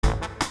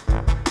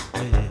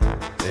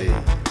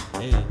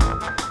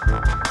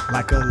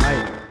Like a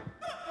light.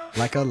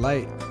 Like a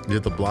light. You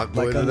hit the block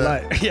boy Like to a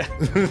that? light. Yeah.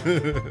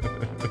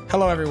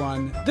 Hello,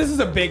 everyone. This is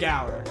a big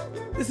hour.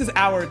 This is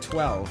hour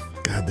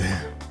 12,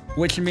 Goddamn.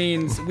 which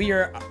means we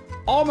are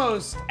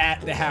almost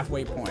at the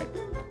halfway point.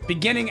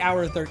 Beginning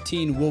hour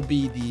 13 will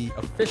be the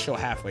official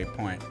halfway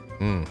point.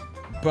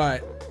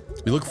 But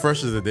You look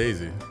fresh as a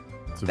daisy.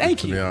 thank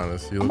to you. be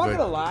honest. You I'm look not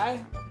gonna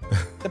lie.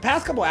 The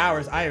past couple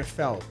hours, I have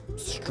felt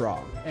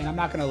strong, and I'm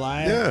not gonna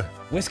lie. Yeah.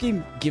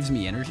 Whiskey gives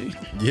me energy.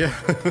 Yeah.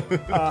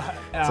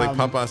 It's like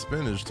Popeye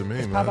spinach to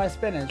me, man. Popeye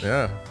spinach.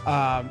 Yeah.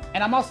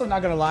 And I'm also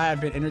not gonna lie.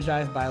 I've been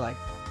energized by like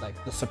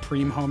the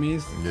Supreme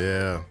homies.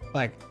 Yeah.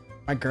 Like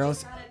my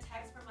girls. Got a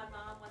text from my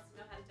mom, wants to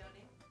know how to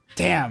donate.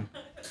 Damn.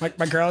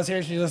 My girl's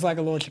here. She's just like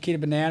a little Chiquita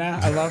banana.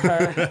 I love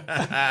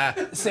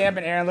her. Sam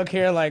and Aaron look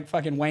here like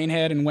fucking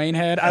Waynehead and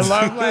Waynehead. I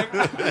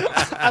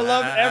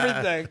love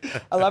everything.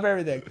 I love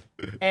everything.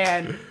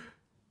 And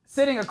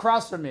sitting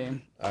across from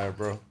me, All right,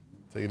 bro.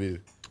 Take it easy.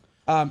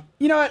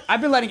 you know what? I've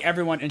been letting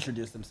everyone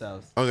introduce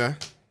themselves. Okay.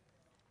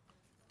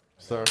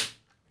 Sir,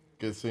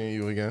 good seeing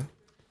you again.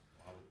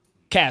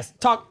 Cass,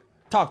 talk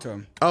to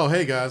him. Oh,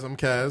 hey guys, I'm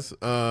Kaz.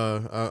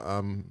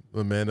 I'm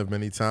a man of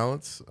many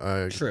talents.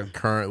 I True.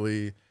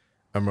 currently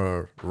am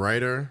a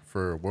writer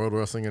for World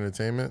Wrestling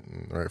Entertainment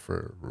and write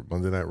for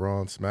Monday Night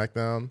Raw and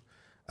SmackDown.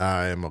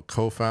 I am a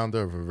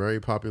co-founder of a very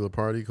popular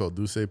party called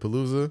Duce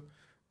Palooza.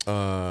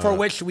 For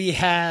which we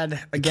had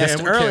a guest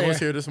Cam earlier. was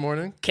here this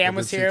morning. Cam I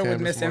was did see here Cam with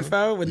this Miss morning.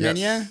 Info, with Yes.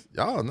 Minya.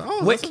 Oh,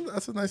 no, Which-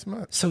 that's a nice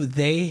match. So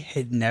they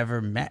had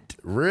never met.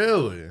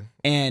 Really?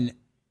 And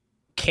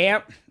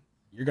Cam,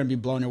 you're going to be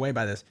blown away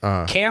by this.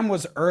 Uh-huh. Cam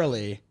was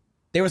early.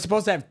 They were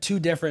supposed to have 2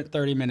 different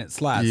 30-minute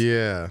slots.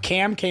 Yeah.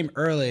 Cam came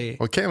early,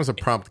 Well, Cam was a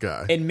prompt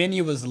guy. and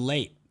Menu was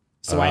late.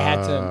 So I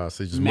had to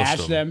so you just mash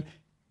mushed them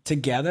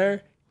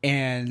together.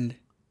 And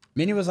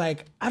Menu was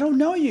like, I don't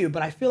know you,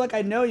 but I feel like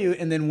I know you.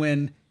 And then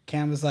when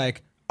Cam was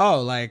like,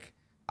 oh, like,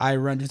 I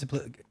run just to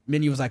play,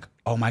 Menu was like,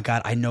 oh my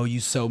God, I know you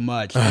so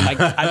much. And like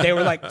they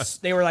were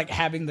like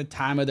having the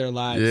time of their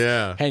lives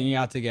Yeah. hanging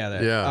out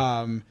together.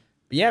 Yeah.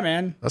 Yeah,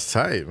 man. That's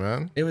tight,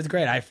 man. It was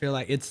great. I feel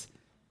like it's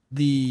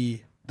the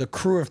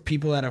crew of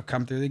people that have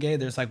come through the gate.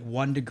 There's like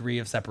 1 degree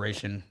of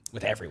separation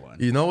with everyone.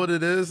 You know what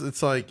it is?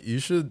 It's like you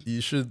should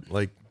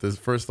like this.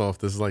 First off,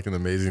 this is like an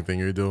amazing thing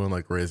you're doing,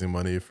 like raising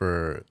money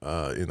for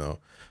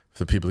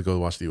for people to go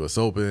watch the U.S.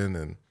 Open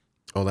and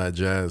all that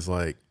jazz.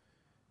 Like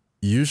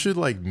you should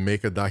like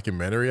make a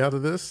documentary out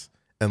of this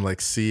and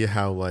like see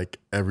how like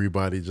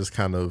everybody just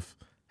kind of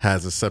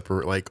has a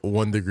separate like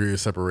 1 degree of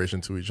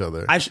separation to each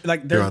other. I should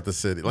like throughout the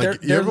city. Like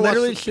there you ever watch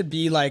literally should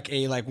be like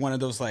one of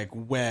those like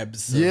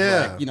webs. Of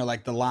Yeah. like,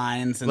 like the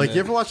lines and like the,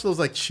 you ever watch those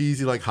like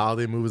cheesy like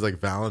holiday movies like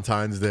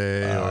Valentine's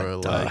Day or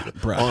like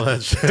bruh. all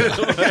that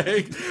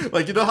shit?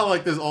 like you know how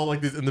like there's all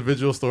like these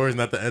individual stories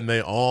and at the end they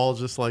all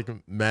just like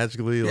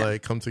magically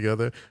like come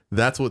together.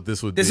 That's what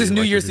this would be. This is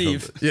New like, Year's if you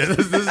Eve. come- Yeah,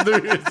 this is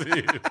New Year's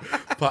Eve.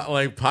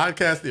 Like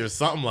podcasting or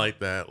something like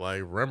that.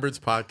 Like Rembrandt's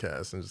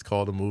podcast and just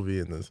call it a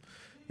movie and this,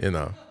 it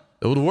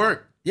would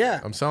work. Yeah.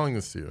 I'm selling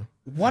this to you.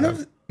 one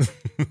of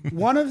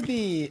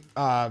the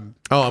I'm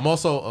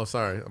also a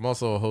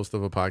host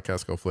of a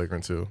podcast called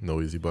Flagrant 2,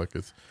 No Easy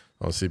Buckets,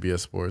 on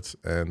CBS Sports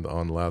and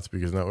on the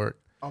Loudspeakers Network.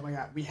 oh my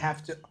God, we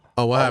have to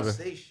Oh, what happened?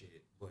 Say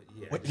shit, but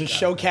yeah. just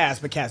show Cass,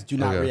 but Cass, do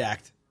not Okay.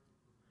 react.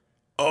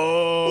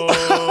 Oh,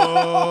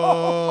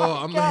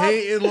 I'm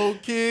hating low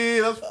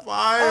key. That's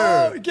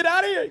fire. Oh, get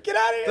out of here. Get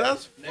out of here.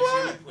 That's Next year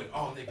fire. we put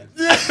all niggas.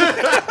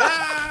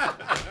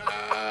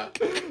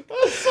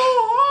 That's so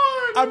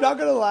hard. I'm not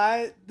gonna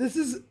lie. This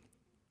is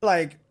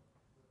like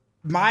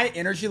my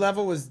energy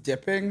level was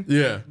dipping.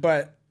 Yeah.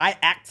 But I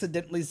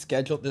accidentally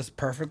scheduled this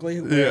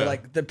perfectly. Where Yeah.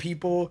 like the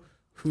people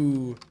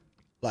who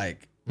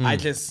like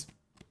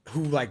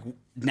who like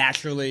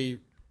naturally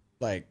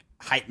like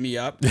hype me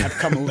up have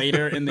come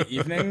later in the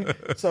evening.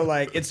 So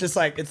like it's just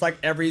like it's like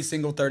every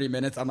single 30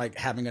 minutes I'm like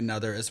having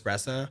another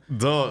espresso.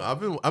 Dog,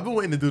 I've been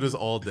waiting to do this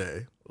all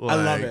day. I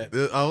love Like,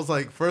 it. I was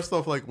like, first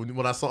off, like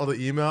when I saw the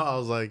email, I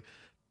was like,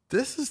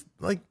 this is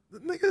like,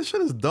 nigga, this shit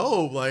is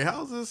dope. Like,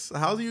 how's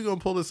you gonna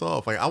pull this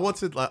off? Like, I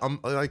wanted, like, I'm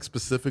like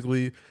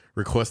specifically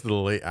requested a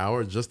late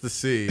hour just to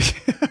see.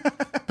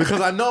 Because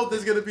I know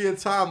there's gonna be a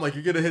time like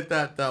you're gonna hit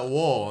that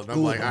wall. And I'm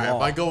Ooh, like, the all right, if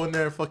wall. I go in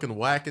there fucking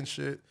whacking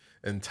shit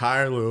and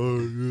tired, like, oh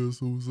yeah,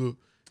 so what's up?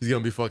 He's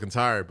gonna be fucking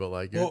tired, but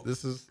like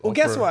this is Well, all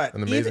guess for what?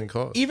 An amazing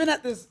cause. Even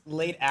at this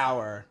late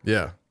hour,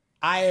 Yeah.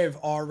 I have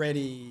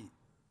already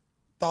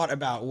thought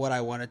about what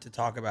I wanted to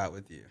talk about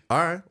with you. All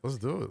right, let's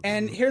do it.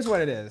 And here's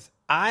what it is.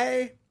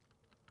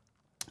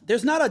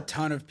 There's not a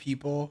ton of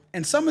people,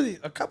 and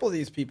a couple of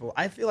these people,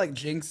 I feel like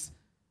Jinx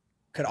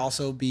could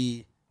also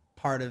be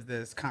part of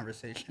this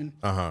conversation.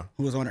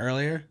 Who was on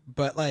earlier,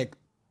 but like,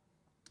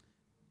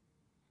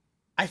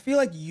 I feel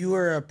like you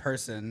are a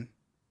person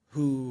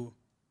who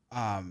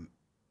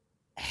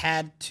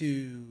had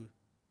to,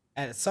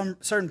 at some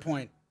certain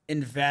point,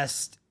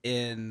 invest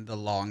in the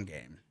long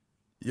game.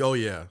 Oh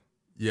yeah,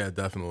 yeah,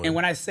 definitely. And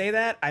when I say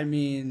that, I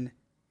mean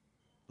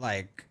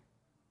like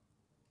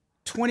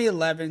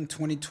 2011,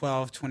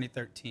 2012,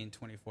 2013,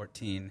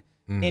 2014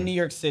 in New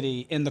York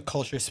City in the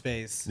culture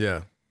space.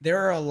 Yeah. There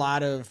are a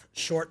lot of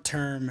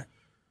short-term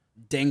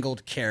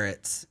dangled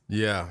carrots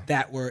Yeah.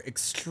 that were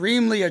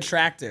extremely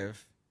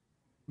attractive,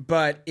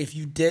 but if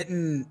you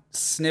didn't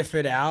sniff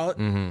it out,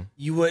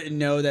 you wouldn't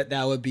know that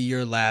that would be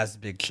your last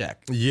big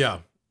check. Yeah.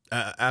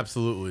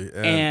 Absolutely.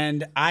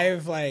 And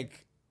I've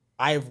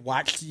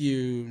watched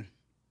you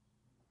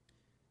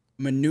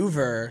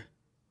maneuver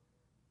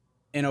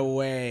in a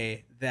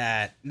way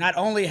that not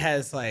only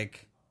has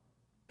like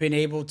been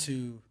able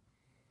to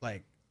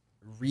like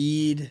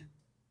read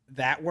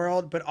that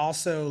world, but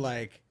also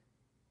like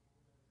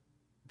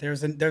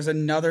there's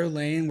another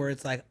lane where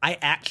it's like I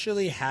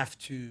actually have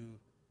to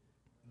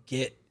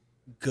get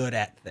good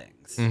at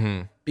things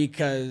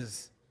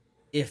because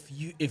if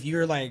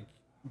you're like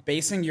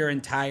basing your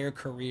entire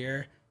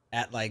career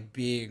at like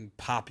being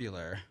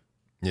popular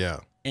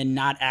yeah. and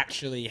not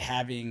actually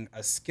having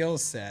a skill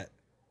set,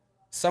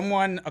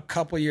 someone a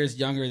couple years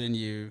younger than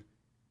you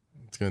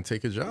It's going to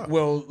take a job.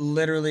 will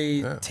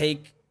literally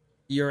take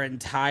your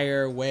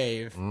entire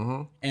wave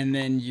and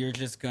then you're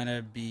just going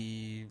to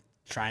be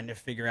trying to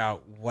figure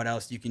out what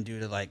else you can do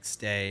to like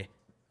stay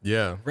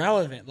Yeah.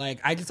 relevant. Like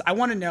I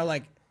want to know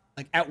like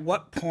at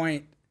what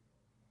point,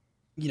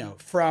 you know,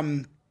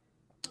 from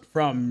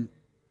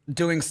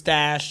doing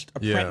Stashed, a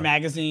print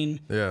magazine,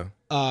 Yeah.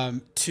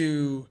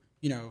 to,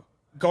 you know,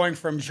 going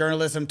from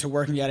journalism to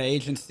working at an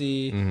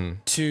agency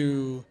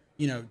to,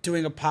 you know,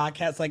 doing a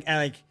podcast. Like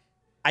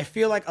I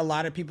feel like a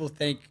lot of people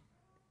think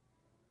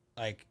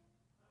like,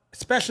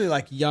 especially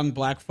like young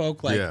black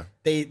folk, like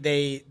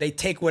they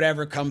take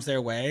whatever comes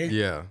their way.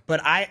 Yeah.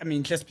 But I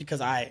mean, just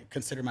because I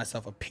consider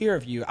myself a peer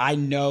of you, I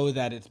know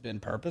that it's been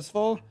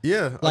purposeful.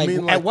 Yeah. Like, I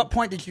mean, at what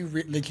point did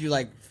you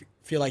like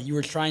feel like you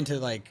were trying to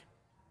like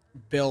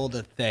build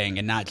a thing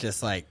and not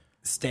just like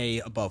stay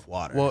above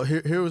water? Well,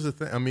 here was the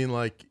thing. I mean,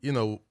 like, you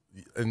know,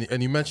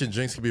 and you mentioned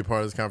Jinx could be a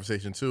part of this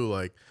conversation too.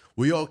 Like,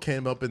 we all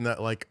came up in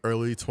that like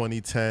early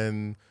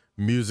 2010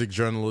 music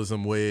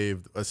journalism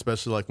wave,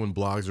 especially like when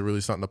blogs were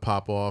really starting to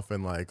pop off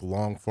and like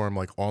long form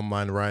like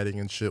online writing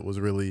and shit was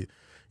really,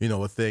 you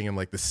know, a thing. And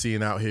like the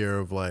scene out here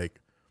of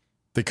like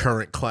the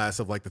current class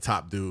of like the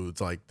top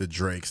dudes, like the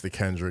Drakes, the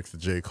Kendricks, the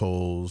J.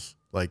 Coles,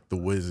 like the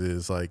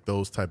Wizzes, like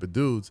those type of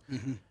dudes.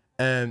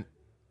 And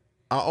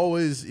I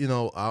always, you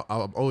know,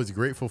 I'm always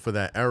grateful for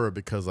that era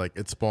because like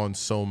it spawned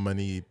so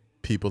many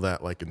people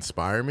that like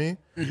inspire me.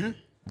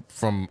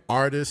 From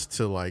artists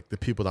to like the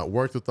people that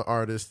worked with the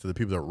artists to the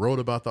people that wrote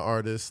about the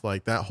artists.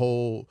 Like that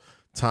whole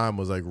time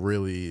was like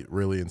really,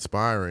 really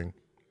inspiring.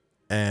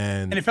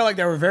 And it felt like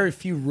there were very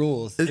few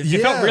rules.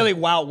 It felt really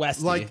Wild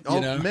West. Like,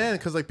 you know? Man,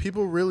 because like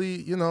people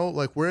really, you know,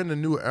 like we're in a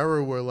new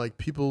era where like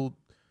people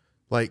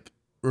like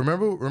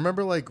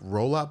remember like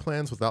rollout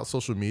plans without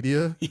social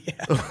media?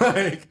 Yeah.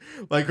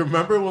 like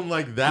remember when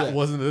like that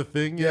wasn't a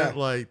thing yet?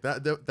 Yeah. Like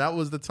that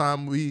was the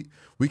time we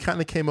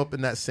kind of came up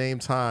in that same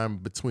time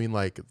between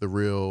like the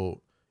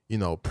real, you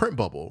know, print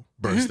bubble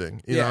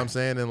bursting. You know what I'm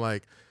saying? And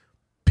like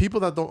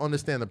people that don't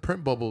understand the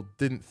print bubble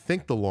didn't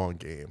think the long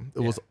game.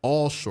 It was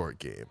all short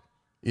game.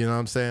 You know what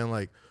I'm saying?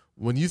 Like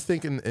when you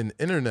think in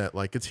internet,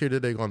 like it's here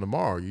today, gone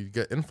tomorrow. You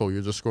get info,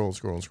 you're just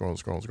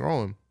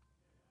scrolling.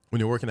 When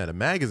you're working at a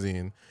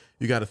magazine,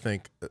 you got to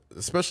think,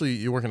 especially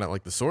you're working at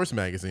like the Source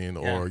magazine,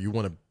 or you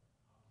want to,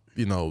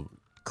 you know,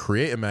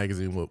 create a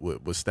magazine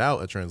with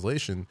Stout, a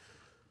translation.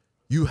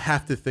 You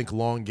have to think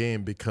long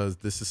game because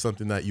this is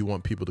something that you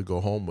want people to go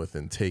home with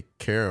and take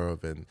care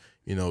of and,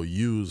 you know,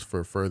 use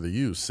for further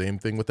use. Same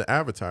thing with the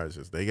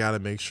advertisers. They got to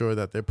make sure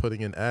that they're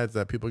putting in ads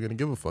that people are going to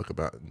give a fuck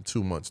about in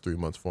 2 months, 3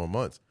 months, 4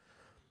 months.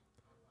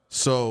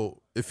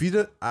 So if you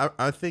did,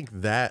 I think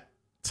that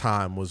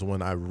time was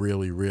when I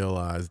really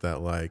realized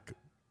that, like,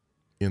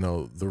 you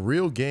know, the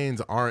real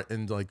gains aren't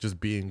in like just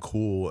being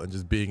cool and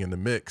just being in the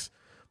mix.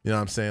 You know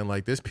what I'm saying?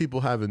 Like there's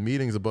people having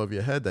meetings above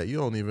your head that you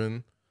don't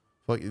even,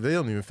 like, they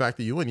don't even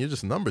factor you in. You're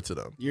just a number to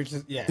them. You're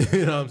just, You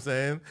know what I'm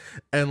saying?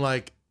 And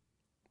like,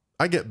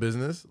 I get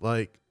business.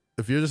 Like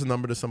if you're just a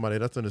number to somebody,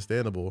 that's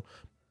understandable.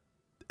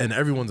 And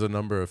everyone's a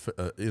number,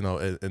 you know,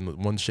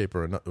 in one shape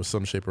or another,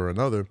 some shape or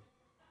another.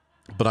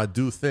 But I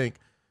do think,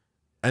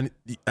 and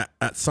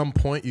at some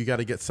point, you got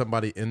to get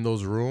somebody in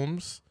those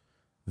rooms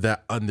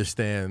that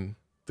understand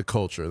the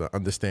culture, that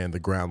understand the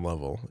ground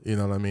level. You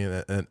know what I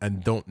mean?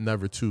 And don't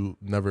never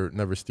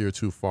steer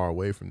too far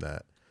away from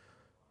that.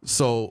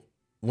 So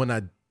when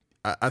I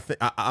think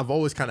I've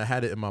always kind of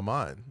had it in my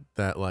mind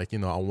that, like, you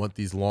know, I want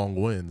these long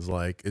wins.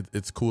 Like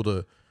it's cool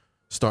to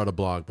start a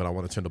blog, but I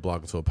want to turn the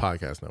blog into a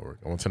podcast network.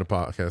 I want to turn the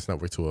podcast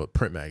network to a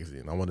print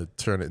magazine. I want to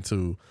turn it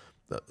into,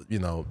 you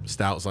know,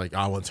 Stout's like,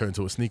 I want to turn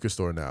into a sneaker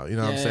store now. You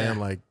know what I'm saying?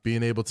 Like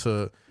being able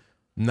to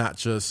not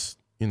just,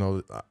 you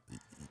know, you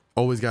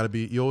always got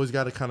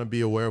to kind of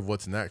be aware of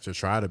what's next, or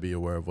try to be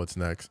aware of what's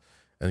next,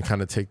 and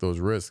kind of take those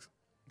risks.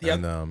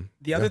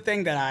 The other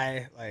thing that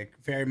I like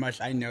very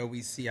much, I know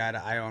we see eye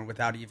to eye on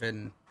without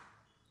even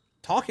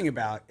talking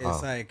about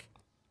is like,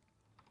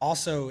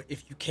 also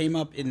if you came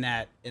up in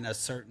a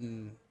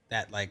certain,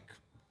 that like,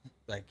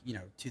 you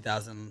know,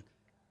 2000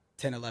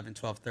 10, 11,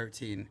 12,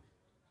 13,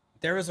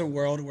 there was a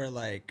world where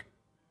like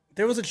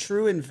there was a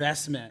true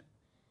investment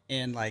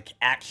in like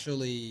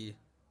actually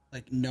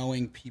like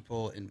knowing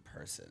people in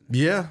person.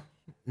 Yeah.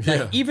 Yeah.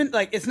 Like even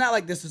like it's not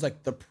like this was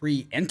like the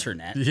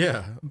pre-internet.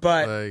 Yeah.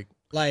 But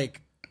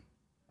like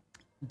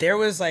there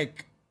was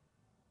like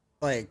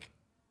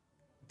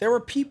there were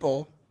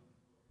people,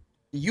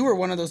 you were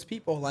one of those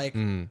people like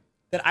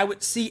that I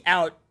would see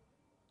out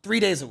 3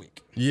 days a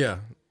week. Yeah.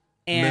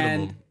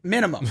 And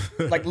minimum.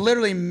 Like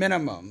literally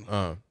minimum.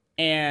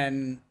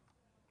 And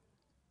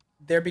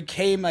there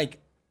became like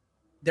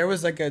there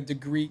was like a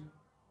degree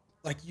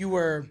like you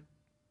were,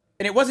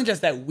 and it wasn't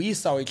just that we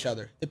saw each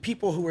other. The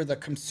people who were the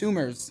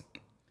consumers,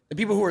 the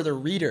people who were the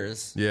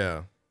readers,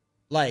 Yeah.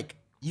 like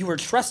you were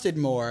trusted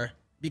more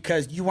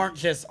because you weren't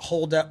just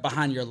holed up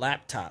behind your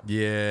laptop.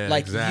 Yeah.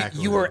 Like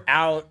exactly. you were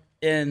out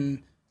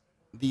in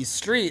these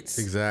streets.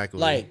 Exactly.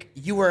 Like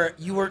you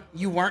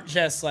weren't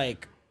just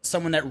like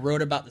someone that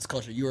wrote about this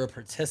culture. You were a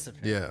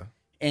participant. Yeah.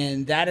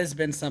 And that has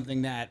been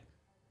something that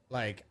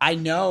like I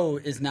know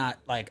is not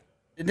like,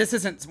 this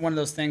isn't one of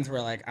those things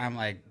where like I'm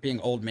like being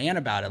old man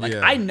about it. Like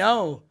Yeah. I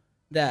know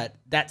that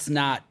that's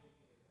not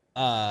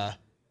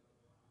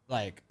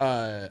like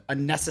a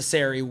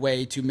necessary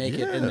way to make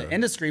it in the Yeah.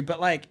 industry, but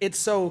like it's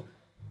so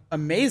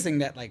amazing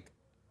that like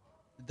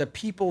the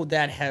people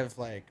that have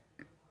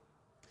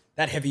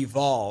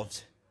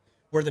evolved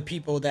were the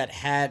people that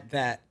had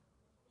that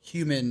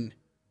human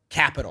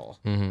capital.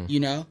 You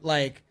know,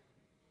 like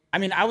I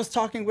mean, I was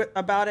talking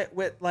about it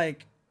with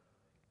like,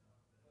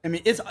 I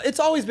mean, it's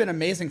always been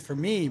amazing for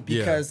me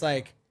because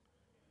like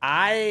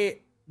I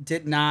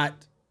did not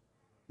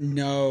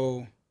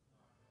know,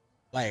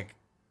 like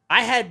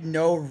I had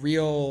no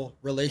real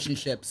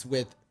relationships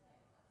with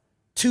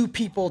two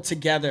people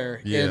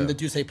together in the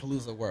Duce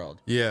Palooza world.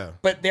 Yeah.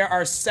 But there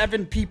are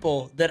 7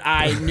 people that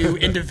I knew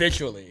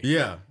individually.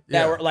 Yeah.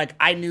 That were like,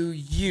 I knew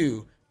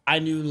you, I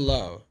knew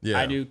Lo, Yeah.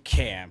 I knew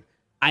Cam,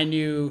 I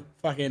knew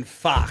fucking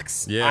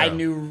Fox, Yeah. I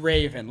knew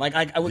Raven. Like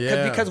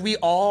Yeah. because we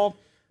all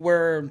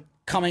were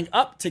coming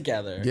up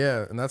together.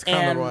 Yeah, and that's kind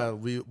And-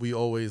 of why we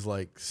always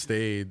like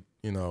stayed,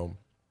 you know.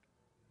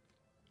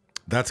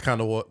 That's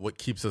kind of what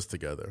keeps us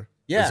together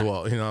Yeah. as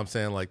well. You know what I'm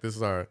saying? Like this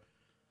is our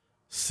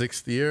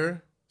 6th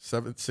year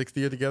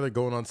together,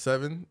 going on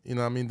 7, you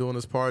know what I mean, doing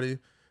this party.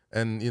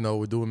 And, you know,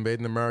 we're doing Made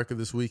in America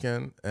this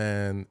weekend.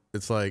 And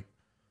it's like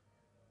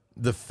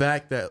the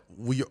fact that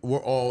we're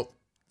all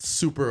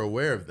super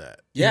aware of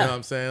that. Yeah. You know what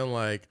I'm saying?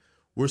 Like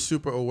we're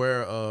super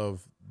aware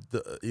of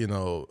the, you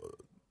know,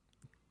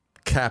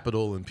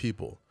 capital and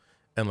people,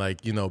 and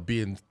like, you know,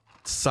 being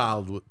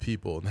solid with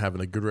people and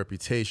having a good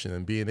reputation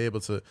and being able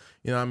to,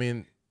 you know what I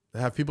mean,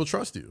 have people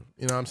trust you.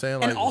 You know what I'm saying?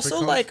 Like, And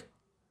also like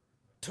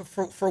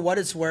for what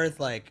it's worth,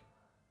 like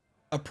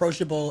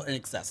approachable and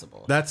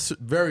accessible. that's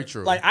very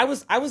true. Like I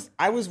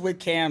was with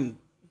Cam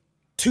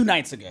 2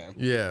 nights ago.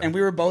 Yeah. And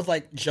we were both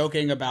like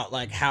joking about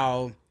like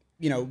how,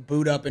 you know,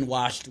 booed up and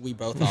washed we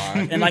both are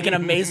in like an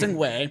amazing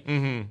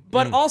way.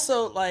 But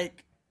also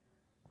like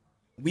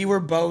we were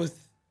both,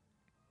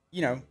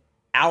 you know,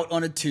 out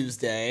on a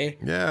Tuesday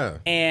yeah.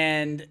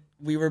 and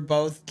we were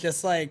both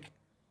just like,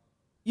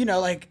 you know,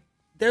 like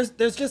there's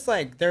just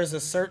like there's a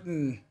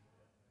certain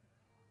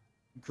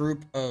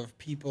group of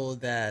people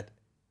that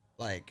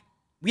like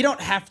we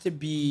don't have to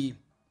be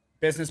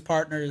business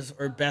partners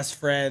or best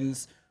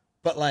friends,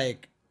 but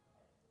like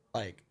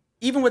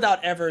even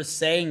without ever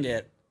saying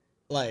it,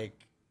 like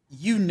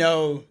you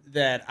know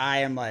that I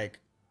am like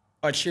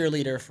a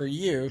cheerleader for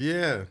you.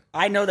 Yeah.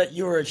 I know that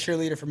you were a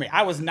cheerleader for me.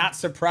 I was not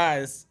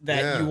surprised that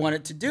Yeah. you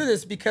wanted to do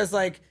this because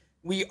like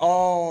we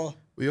all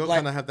like,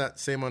 kind of have that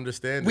same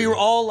understanding. we were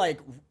all like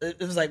it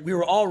was like we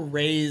were all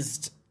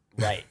raised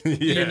right. You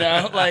Yeah.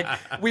 know? Like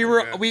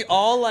we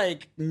all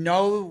like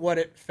know what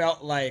it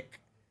felt like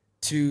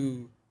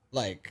to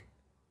like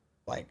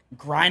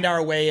grind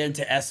our way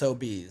into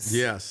SOBs.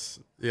 Yes.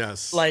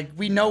 Yes. Like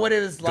we know what it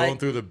was going like.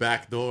 through the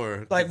back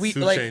door. Like, we- 2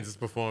 like- Chainz is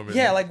performing.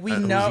 Yeah, like, we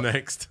Who's know-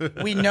 next.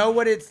 We know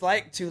what it's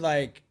like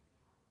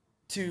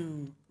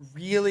to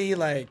really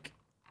like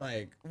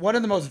one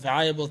of the most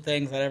valuable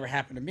things that ever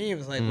happened to me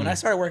was like when I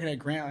started working at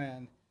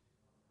Grantland,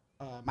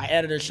 my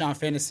editor Sean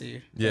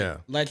Fantasy, Yeah.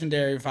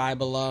 legendary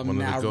Vibe alum, One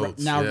of the now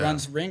goats, yeah.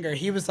 runs Ringer.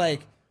 He was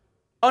like,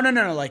 "Oh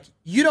no, like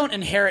you don't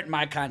inherit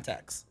my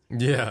contacts."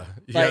 Yeah.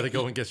 You Like, got to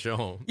go and get your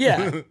own.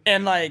 Yeah,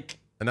 and like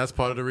And that's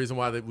part of the reason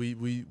why that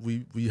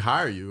we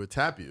hire you or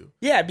tap you.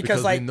 yeah,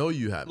 because like we know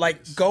you have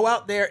like this. go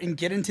out there and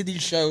get into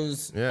these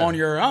shows Yeah. on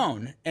your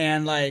own,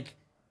 and like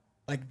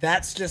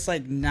that's just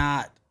like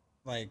not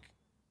like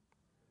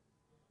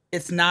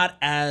it's not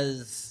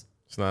as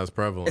It's not as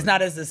prevalent. it's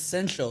not as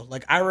essential.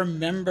 Like I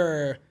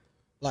remember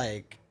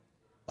like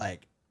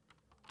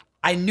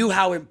I knew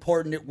how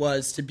important it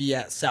was to be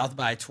at South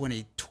by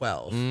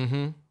 2012.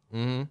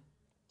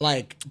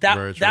 Like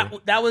Very true.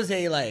 that was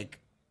a like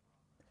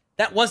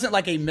that wasn't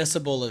like a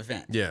missable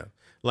event. Yeah.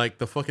 Like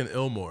the fucking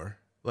Ilmore.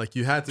 Like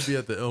you had to be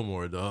at the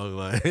Ilmore, dog.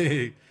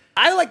 Like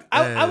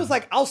I was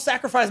like, I'll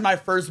sacrifice my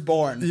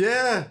firstborn.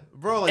 yeah,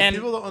 bro. Like And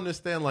people don't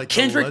understand like the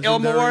Kendrick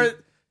legendary- Ilmore,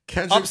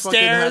 Kendrick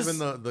Upstairs. fucking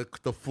having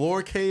the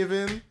floor cave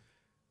in.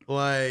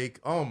 Like,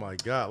 oh my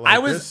god! I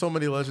Like, was- there's so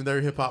many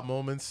legendary hip hop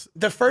moments.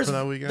 The first For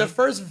that weekend? the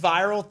first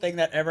viral thing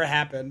that ever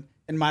happened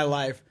in my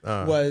life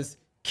was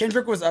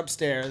Kendrick was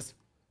upstairs.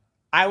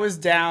 I was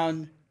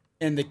down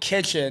in the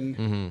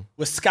kitchen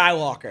with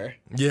Skywalker,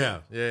 Yeah.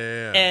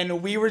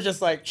 and we were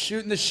just like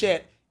shooting the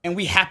shit. And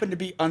we happened to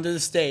be under the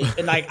stage,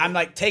 and like I'm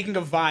like taking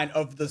a vine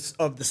of the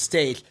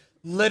stage,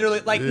 literally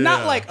like not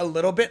Yeah. like a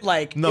little bit,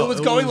 like No, it was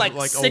it going was like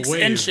like a 6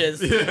 wave.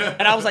 inches,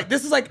 and I was like,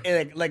 this is like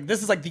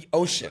this is like the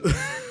ocean,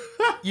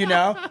 you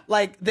know,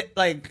 like the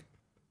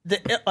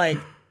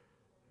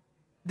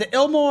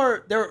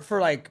Ilmore there for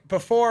like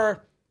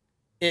before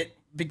it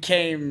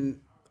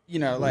became, you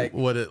know, like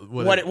what it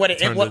what it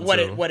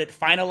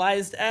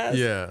finalized as,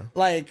 Yeah.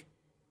 like.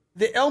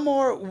 The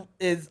Elmore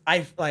is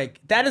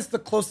that is the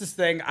closest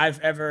thing I've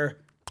ever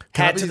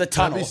had to the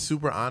tunnel. Can I be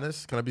super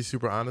honest? Can I be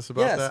super honest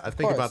about Yes, that? I of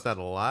think course. about that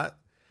a lot,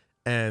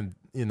 and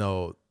you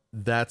know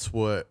that's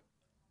my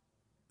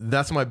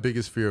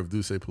biggest fear of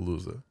Duce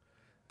Palooza,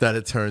 that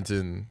it turns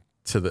into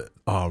the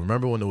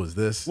remember when it was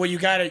this? Well, you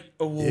gotta. You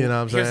know what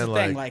I'm here's saying? the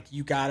thing, Like-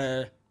 you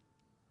gotta.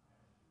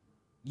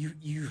 You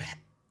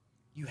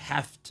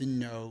have to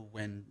know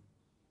when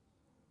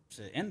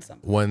to end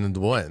something. When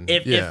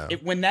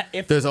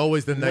If there's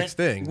always the next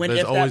thing. when- There's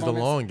if that always the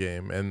moment's- long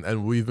game,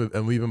 and we've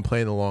been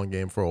playing the long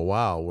game for a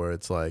while, where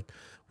it's like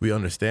we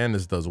understand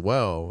this does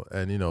well,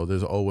 and you know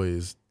there's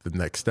always the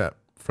next step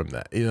from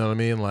that. You know what I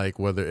mean? Like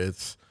whether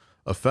it's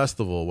a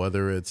festival,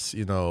 whether it's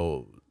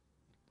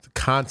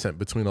content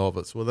between all of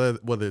us,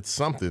 whether it's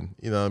something.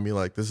 You know what I mean?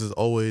 Like this is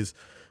always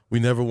we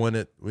never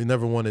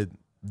wanted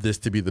this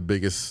to be the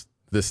biggest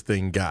this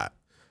thing got.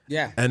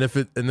 Yeah. And if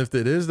it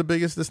is the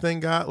biggest this thing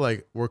got,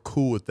 like we're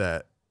cool with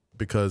that,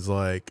 because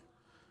like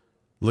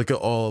look at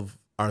all of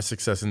our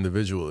success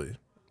individually.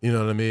 You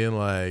know what I mean?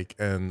 Like,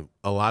 and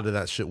a lot of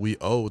that shit we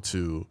owe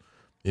to,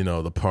 you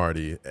know, the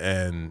party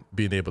and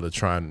being able to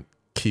try and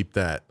keep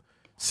that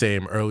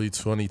same early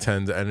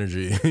 2010s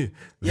energy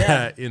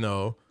that, you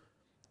know,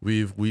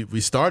 we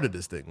started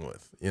this thing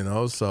with, you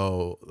know?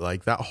 So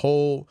like that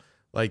whole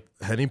like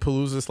Henny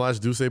Palooza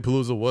 / Duce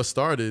Palooza was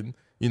started,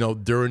 you know,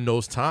 during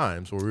those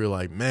times where we were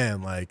like,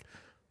 man, like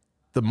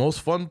the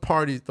most fun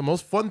parties, the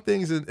most fun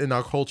things in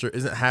our culture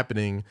isn't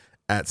happening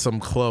at some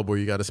club where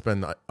you got to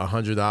spend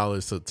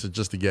 $100 to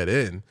just to get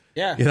in.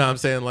 Yeah. You know what I'm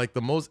saying? Like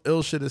the most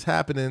ill shit is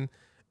happening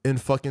in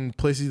fucking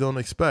places you don't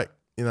expect.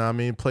 You know what I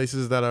mean?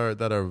 Places that are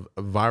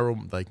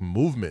viral, like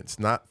movements,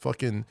 not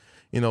fucking,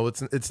 you know,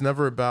 it's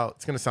never about,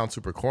 it's going to sound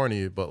super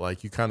corny, but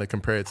like you kind of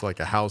compare it to like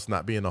a house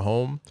not being a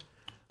home.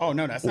 Oh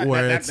no, that's not.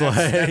 Where That, it's that's,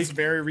 like- that's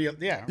very real.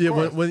 Yeah. Yeah,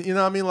 when you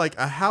know what I mean, like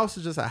a house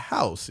is just a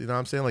house. You know what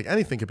I'm saying? Like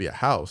anything could be a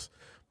house,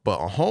 but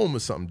a home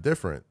is something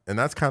different, and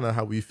that's kind of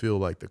how we feel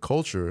like the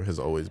culture has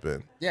always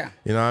been. Yeah.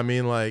 You know what I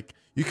mean? Like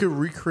you could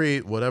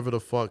recreate whatever the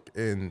fuck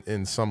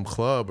in some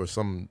club or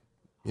some,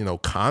 you know,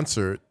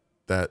 concert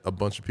that a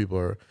bunch of people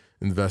are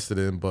invested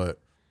in, but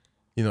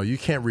you know you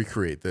can't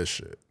recreate this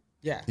shit.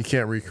 Yeah. You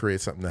can't recreate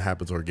something that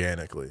happens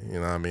organically. You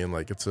know what I mean?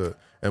 Like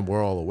and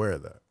we're all aware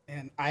of that.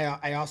 And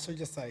I also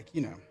just like,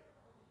 you know,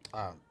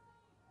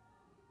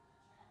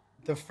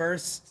 the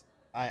first,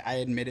 I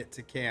admitted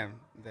to Cam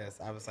this.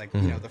 I was like,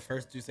 you know, the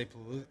first Duce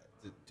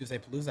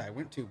Palooza I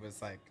went to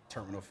was like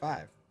Terminal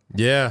 5.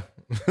 Yeah.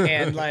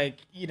 And like,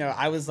 you know,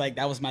 I was like,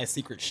 that was my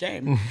secret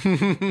shame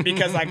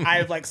because like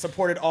I've like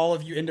supported all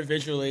of you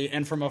individually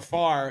and from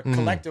afar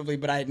collectively,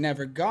 but I had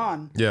never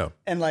gone. Yeah.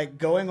 And like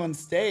going on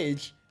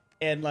stage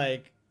and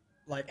like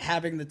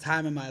having the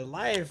time of my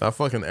life That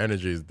fucking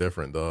energy is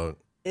different, dog.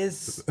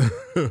 is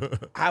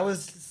I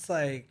was just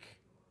like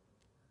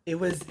it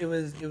was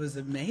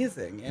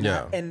amazing. And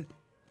Yeah.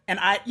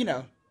 I you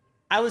know,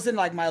 I was in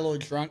like my little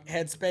drunk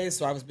headspace,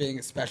 so I was being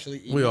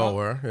especially emo. We all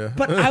were, yeah.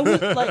 But I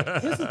was like,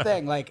 here's the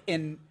thing, like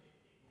you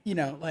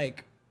know,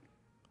 like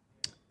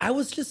I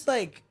was just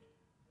like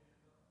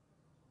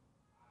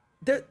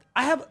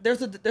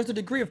there's a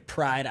degree of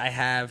pride I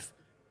have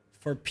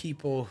for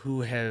people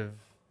who have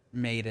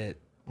made it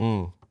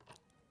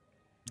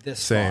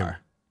this far.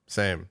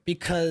 Same.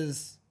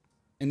 Because,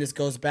 and this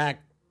goes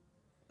back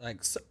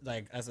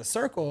like as a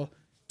circle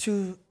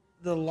to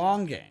the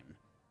long game.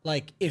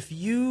 Like if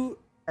you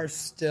are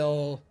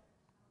still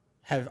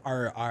have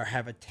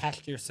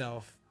attached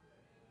yourself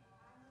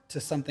to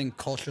something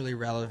culturally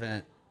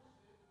relevant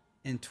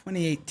in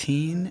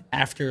 2018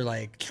 after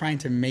like trying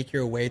to make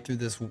your way through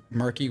this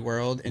murky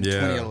world in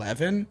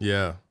 2011,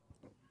 Yeah.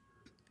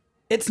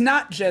 it's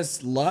not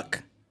just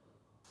luck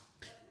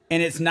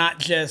and it's not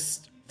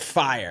just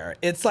fire.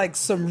 It's like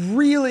some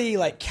really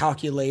like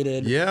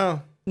calculated, Yeah.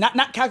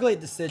 not calculated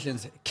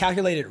decisions,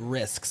 calculated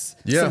risks.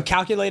 Yeah. Some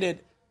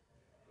calculated,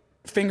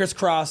 fingers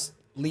crossed,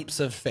 leaps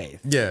of faith.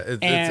 Yeah,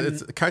 And-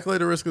 it's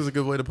calculated risk is a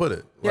good way to put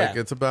it. Like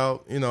Yeah. it's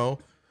about, you know,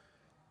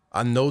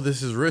 I know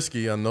this is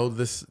risky. I know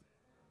this.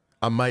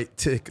 I might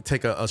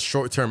take a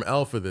short term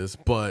L for this,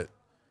 but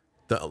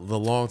the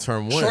long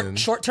term win.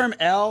 Short term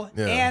L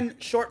Yeah.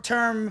 and short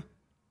term,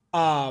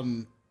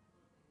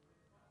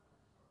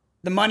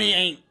 the money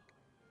ain't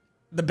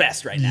the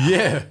best right now.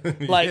 Yeah.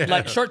 Like Yeah.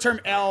 like short term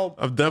L,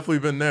 I've definitely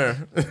been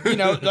there. you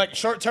know, like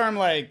short term,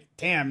 like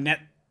damn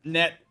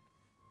net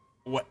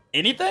what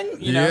anything,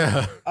 you know.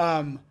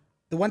 Yeah.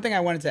 The one thing I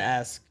wanted to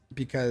ask,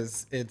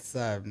 because it's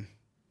there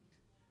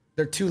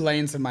are two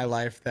lanes in my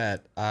life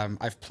that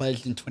I've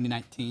pledged in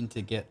 2019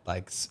 to get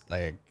like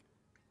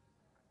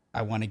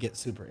I want to get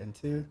super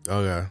into.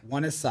 Okay.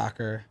 One is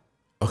soccer.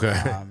 Okay.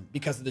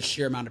 Because of the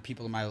sheer amount of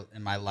people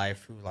in my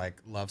life who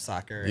like love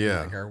soccer and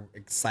Yeah. like, are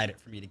excited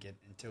for me to get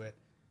into it.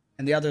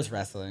 And the other is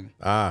wrestling.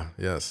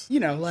 Yes. You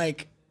know,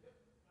 like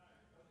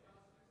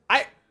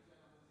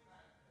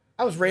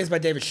I was raised by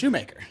David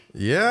Shoemaker.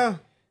 Yeah.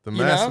 The You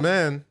masked know?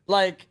 man.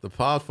 Like The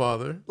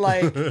Podfather.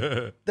 like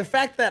the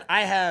fact that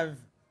I have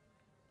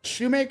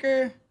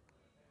Shoemaker,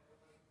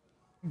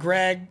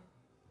 Greg,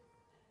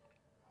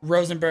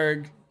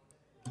 Rosenberg,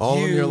 All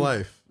in you- your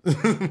life.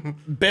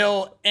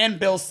 Bill, and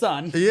Bill's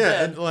son. Yeah.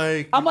 dead. And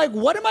like, I'm like,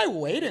 what am I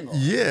waiting on?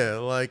 yeah.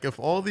 Like, if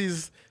all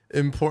these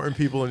important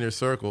people in your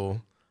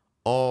circle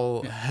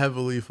all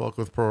heavily fuck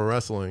with pro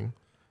wrestling,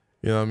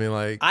 you know what I mean?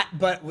 Like,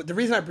 But the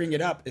reason I bring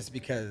it up is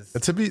because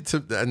to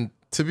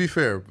be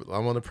fair, I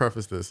want to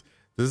preface this.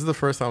 This is the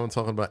first time I'm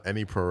talking about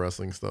any pro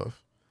wrestling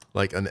stuff,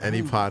 like on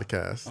any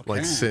podcast,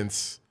 like okay.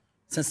 since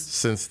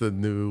since the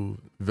new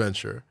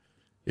venture.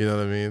 You know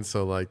what I mean?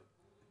 So like,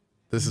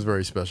 this is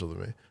very special to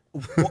me.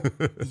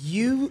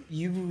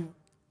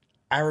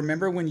 I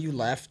remember when you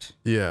left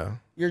Yeah,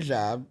 your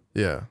job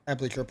yeah, at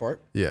Bleacher Report,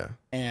 yeah,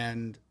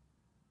 and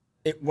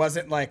it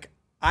wasn't like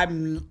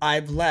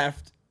I've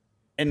left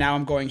and now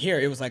I'm going here.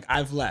 It was like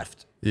I've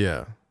left,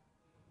 yeah,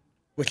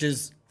 which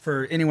is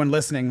for anyone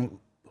listening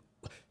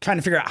trying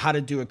to figure out how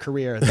to do a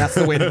career. That's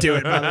the way to do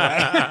it, by the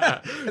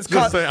way. It's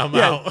Just say I'm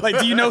out. Like,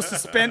 do you know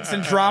suspense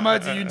and drama?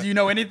 Do you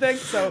know anything?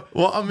 So,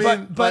 Well, I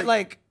mean, but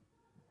like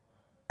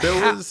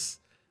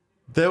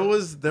there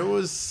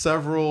was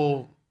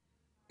several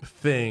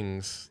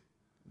things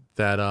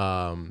that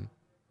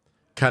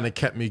kind of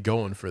kept me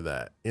going for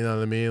that. You know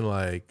what I mean?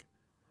 Like,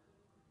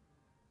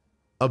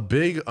 a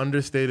big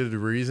understated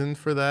reason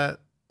for that,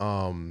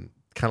 kind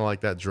of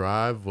like that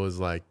drive, was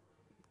like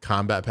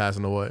Combat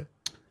passing away.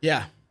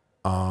 yeah,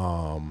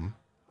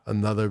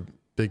 Another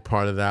big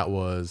part of that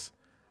was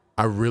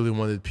I really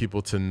wanted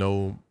people to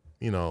know,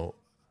 you know,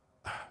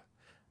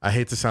 I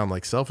hate to sound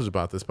like selfish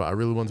about this, but I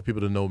really wanted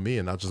people to know me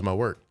and not just my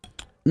work.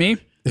 me,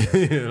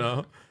 You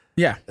know?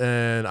 yeah.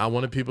 And I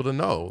wanted people to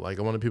know, like,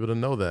 I wanted people to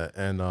know that.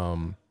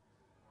 And,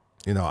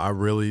 you know, I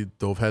really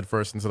dove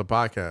headfirst into the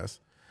podcast.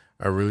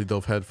 I really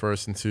dove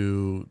headfirst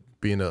into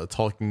being a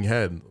talking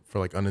head for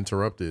like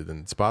Uninterrupted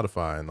and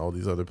Spotify and all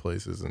these other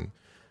places. And,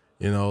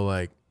 you know,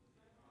 like,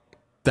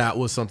 that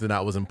was something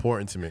that was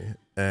important to me.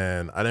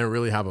 And I didn't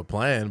really have a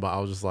plan, but I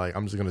was just like,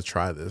 I'm just going to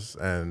try this.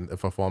 And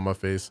if I fall on my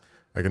face,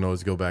 I can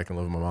always go back and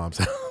live in my mom's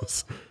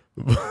house.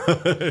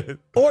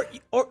 Or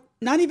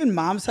not even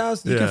mom's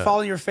house. You Yeah. can fall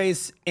on your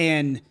face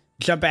and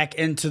jump back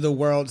into the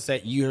worlds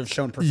that you have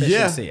shown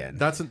proficiency in.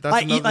 That's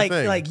like another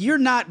thing. like you're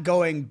not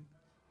falling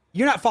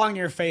on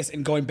your face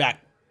and going back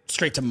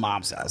straight to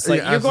mom's house. Like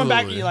Yeah, you're going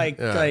back. absolutely. You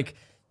Yeah. like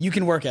you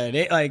can work at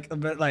it.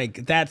 But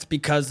like that's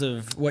because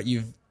of what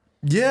you've.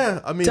 Yeah,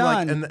 I mean,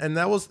 Done. like, and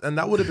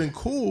that would have been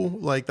cool.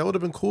 Like, that would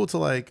have been cool to,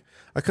 like,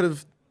 I could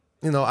have,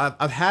 you know,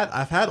 I've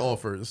had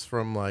offers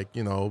from, like,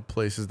 you know,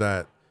 places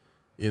that,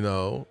 you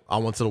know, I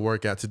wanted to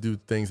work at to do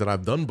things that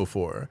I've done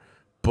before,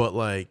 but,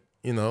 like,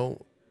 you know,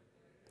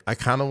 I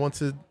kind of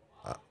wanted.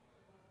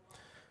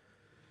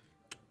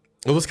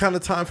 It was kind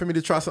of time for me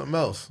to try something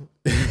else.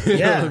 You know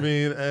Yeah. what I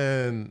mean?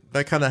 And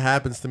that kind of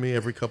happens to me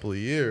every couple of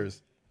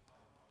years,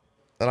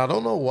 and I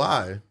don't know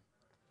why.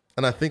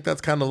 And I think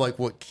that's kind of like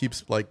what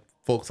keeps like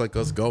folks like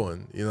us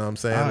going. You know what I'm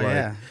saying? Oh, like,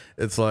 yeah.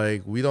 It's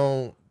like we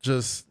don't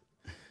just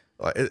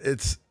like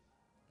it's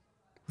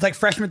It's like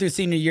freshman through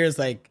senior year is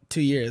like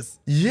 2 years.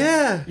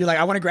 yeah. You're like,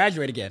 I want to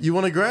graduate again. You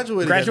want to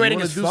graduate. Graduating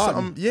again. is You wanna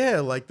fun. something. Yeah,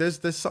 like there's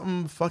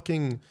something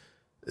fucking.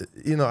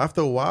 You know,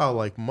 after a while,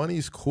 like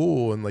money's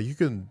cool and like you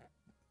can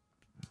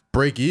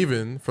break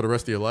even for the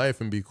rest of your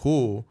life and be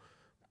cool,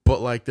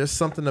 but like there's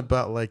something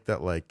about like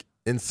that like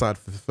inside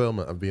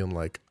fulfillment of being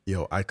like,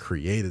 yo, I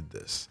created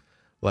this.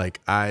 Like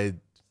I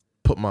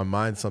put my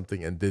mind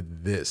something and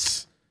did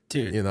this,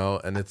 Dude. you know,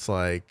 and it's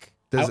like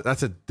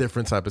that's a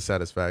different type of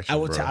satisfaction. I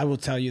will. bro. I will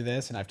tell you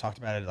this, and I've talked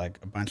about it like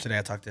a bunch today.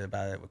 I talked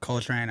about it with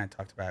Coltrane. I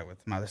talked about it with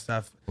some other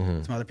stuff,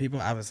 Mm-hmm. some other people.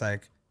 I was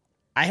like,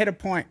 I hit a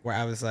point where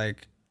I was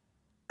like,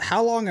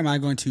 how long am I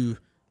going to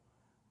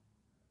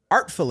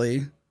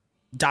artfully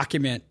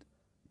document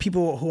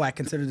people who I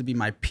consider to be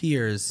my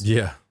peers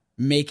Yeah,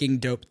 making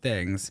dope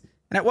things?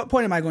 And at what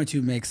point am I going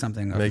to make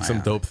something of make my some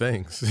own? dope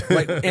things.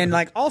 Like, and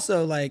like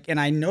also like, and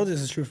I know this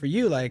is true for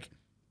you, like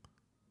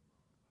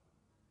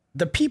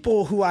the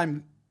people who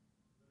I'm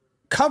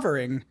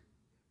covering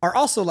are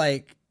also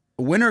like,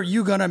 when are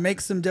you gonna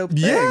make some dope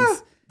things? Yeah,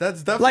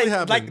 that's definitely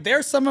Like happening.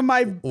 they're some of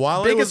my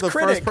Wale was biggest the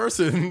critic. first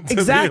person to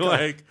Exactly. be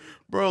like,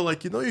 bro,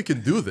 like, you know, you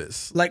can do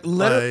this. Like,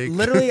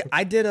 literally,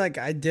 I did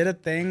a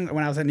thing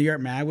when I was at New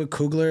York Mag with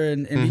Kugler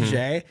and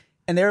MBJ,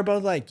 And they were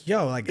both like,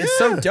 yo, like, it's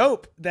so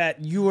dope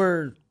that you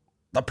were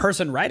the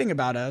person writing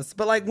about us.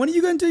 But like, when are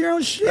you going to do your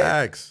own shit?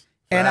 Facts.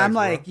 And I'm Facts,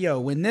 like, bro. yo,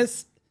 when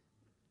this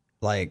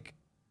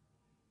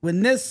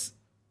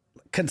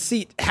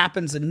conceit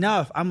happens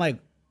enough, I'm like,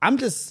 I'm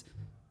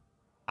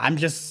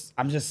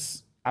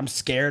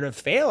scared of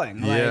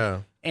failing. Like, Yeah.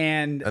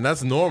 And And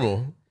that's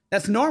normal.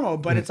 that's normal,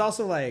 but it's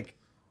also like,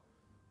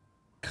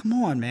 come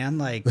on, man.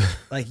 Like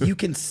you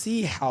can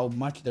see how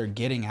much they're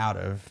getting out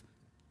of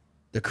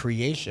the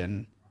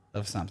creation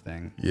of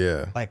something.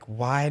 Yeah. Like,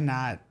 why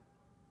not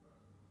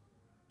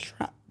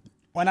try?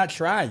 Why not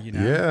try, you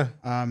know?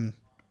 Yeah.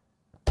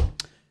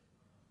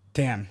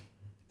 Damn,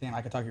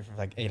 I could talk to you for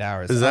like 8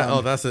 hours. Is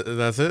that? That's it.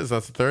 That's it. Is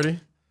that the 30?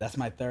 That's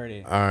my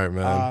 30. All right,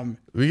 man.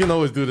 We can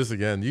always do this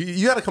again.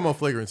 You got to come on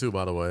Flagrant too,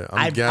 by the way.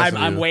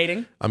 I'm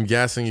waiting. I'm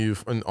gassing you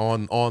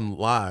on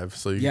live,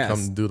 so you Yes. can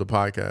come do the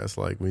podcast.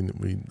 Like we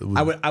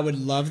I would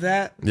love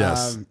that.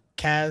 Yes.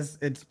 Kaz,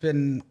 it's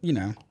been, you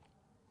know,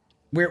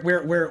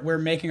 we're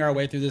making our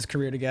way through this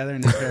career together,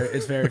 and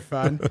it's very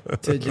fun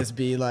to just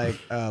be like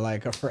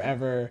a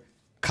forever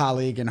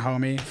colleague and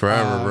homie.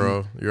 forever,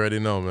 bro. You already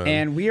know, man.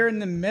 And we are in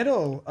the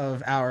middle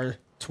of our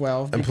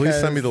 12. And please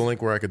send me the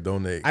link where I could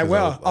donate. I 'cause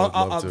will.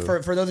 I'd love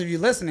to. For those of you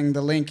listening,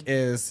 the link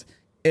is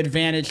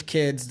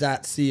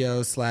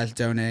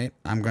advantagekids.co/donate.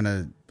 I'm going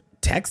to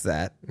text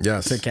that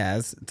Yes. to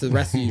Kaz. The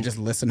rest of you just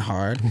listen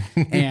hard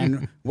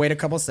and wait a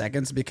couple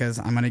seconds because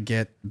I'm going to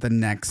get the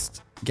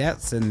next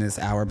guests in this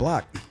hour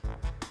block.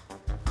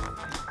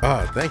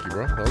 Thank you,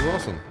 bro. That was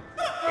awesome.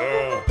 Yo,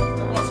 you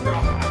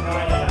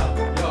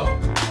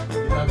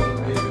have an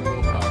amazing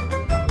little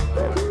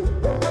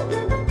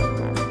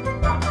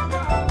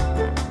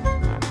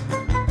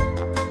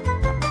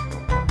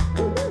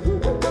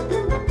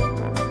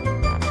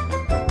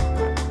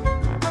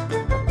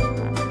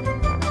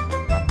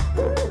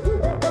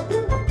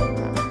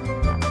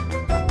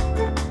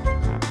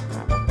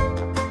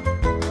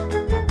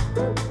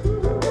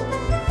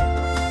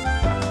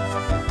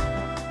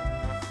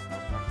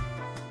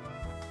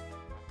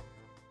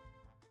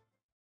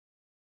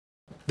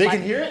They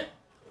can hear it?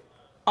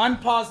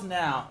 Unpause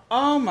now.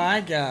 Oh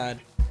my God.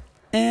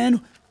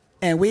 And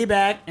we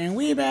back, and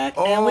we back,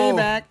 and we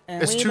back,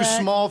 and It's we too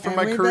back, small for and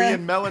my we Korean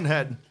back. melon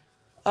head.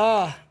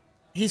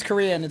 He's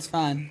Korean. It's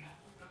fine.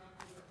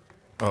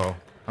 Oh,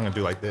 I'm gonna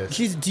do like this.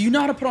 Do you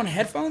know how to put on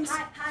headphones?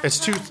 It's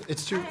too.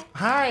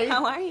 Hi.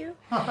 How are you?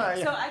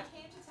 Hi. So I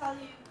came to tell you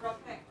real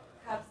quick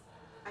Cub's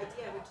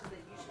idea, which is that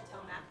you should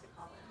tell Mac to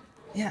call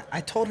in. Yeah,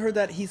 I told her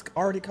that he's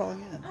already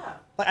calling in.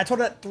 Like, I told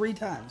her that 3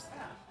 times.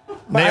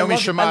 But Naomi I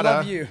Shimada.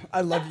 love you.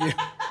 I love you.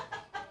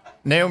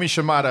 Naomi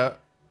Shimada,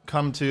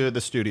 come to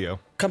the studio.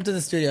 Come to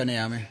the studio,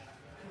 Naomi.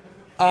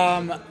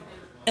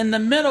 In the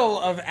middle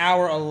of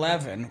hour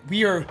 11,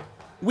 we are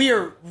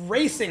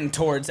racing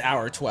towards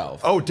hour 12.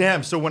 Oh,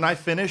 damn. So when I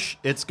finish,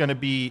 it's gonna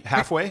be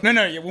halfway? No.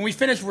 When we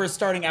finish, we're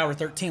starting hour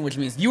 13, which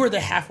means you are the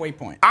halfway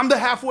point. I'm the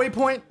halfway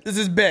point? This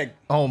is big.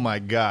 Oh my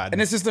God.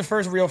 And this is the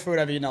first real food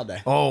I've eaten all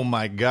day. Oh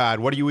my God.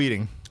 What are you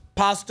eating?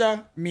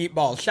 Pasta,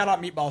 meatballs. Shout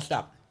out Meatball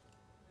Shop.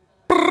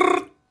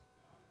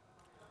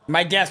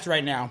 My guest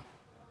right now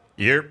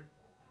Yep.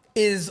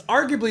 is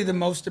arguably the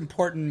most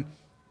important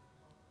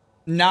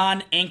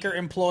non-Anchor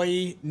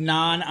employee,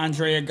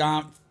 non-Andrea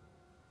Gomp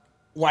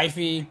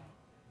wifey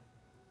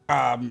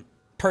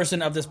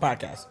person of this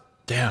podcast.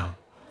 Damn.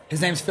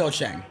 His name's Phil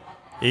Chang.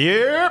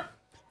 Yep.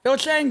 Phil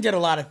Chang did a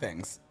lot of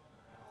things.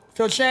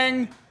 Phil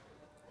Chang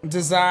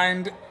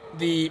designed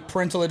the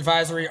parental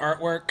advisory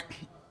artwork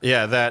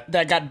Yeah, that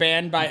that got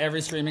banned by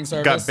every streaming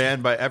service. got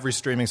banned by every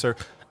streaming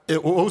service.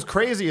 What was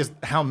crazy is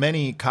how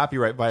many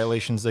copyright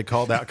violations they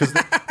called out, because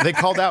they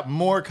called out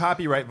more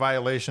copyright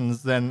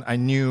violations than I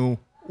knew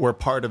were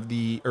part of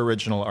the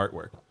original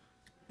artwork.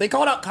 They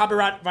called out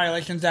copyright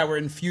violations that were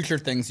in future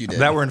things you did.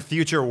 That were in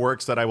future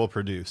works that I will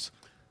produce.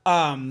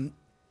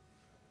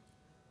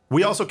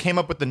 We also came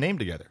up with the name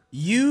together.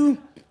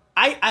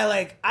 I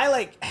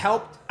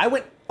helped. I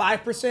went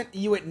 5%.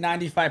 You went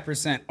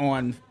 95%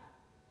 on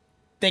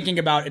thinking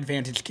about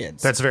Advantage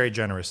Kids. That's very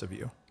generous of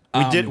you.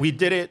 We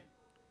did it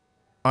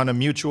on a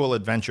mutual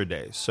adventure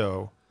day,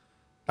 so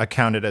I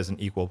count it as an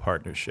equal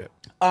partnership.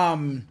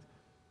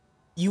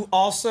 You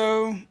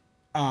also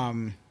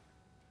are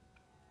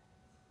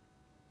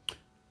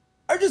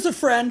just a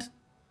friend.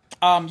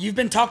 You've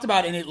been talked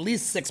about in at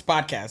least 6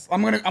 podcasts.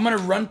 I'm gonna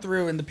run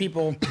through and the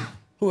people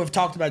who have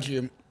talked about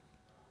you.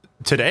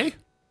 Today?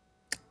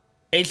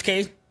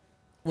 HK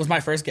was my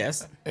first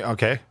guest.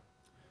 Okay.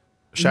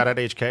 Shout out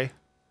HK.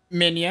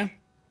 Minya.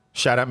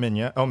 Shout out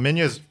Minya. Oh,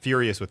 Minya's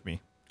furious with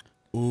me.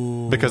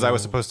 Ooh. Because I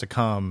was supposed to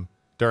come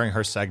during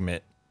her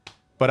segment,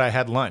 but I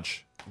had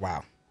lunch.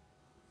 Wow.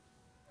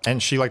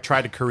 And she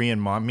tried to Korean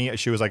mom me.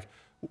 She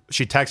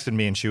texted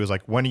me and she was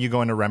like, "When are you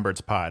going to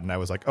Rembert's pod?" And I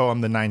was like, "Oh,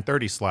 I'm the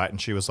 9:30 slot." And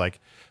she was like,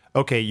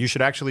 "Okay, you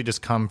should actually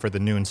just come for the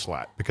noon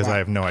slot because I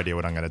have no idea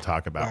what I'm going to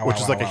talk about,"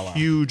 which is a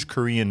huge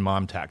Korean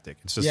mom tactic.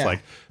 It's just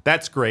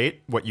that's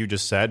great what you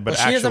just said, but Well,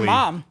 she actually, is a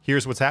mom.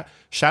 here's what's happening.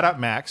 Shout out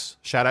Max.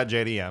 Shout out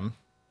JDM.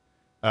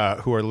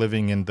 who are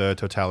living in the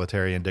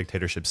totalitarian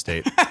dictatorship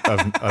state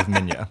of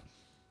Minya.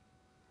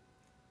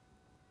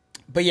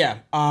 But yeah,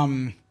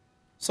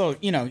 so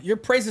your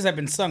praises have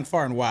been sung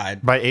far and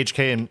wide. By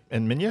HK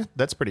and Minya?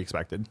 That's pretty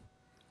expected.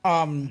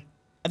 I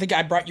think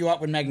I brought you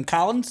up with Megan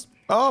Collins.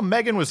 Oh,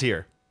 Megan was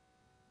here.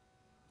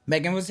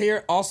 Megan was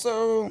here.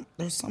 Also,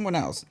 there's someone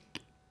else.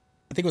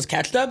 I think it was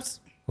Catch Dubs.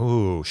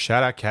 Ooh,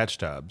 shout out Catch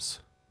Dubs.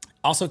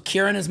 Also,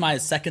 Kieran is my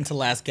second to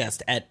last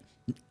guest at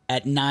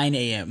 9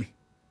 a.m.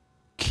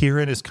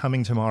 Kieran is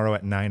coming tomorrow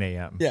at 9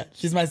 a.m. Yeah,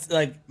 she's my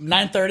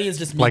 9:30 is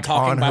just me Like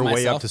talking on by her myself.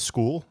 way up to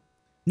school?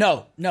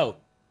 No,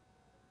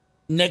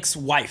 Nick's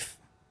wife.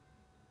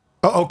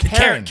 Oh,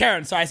 Karen.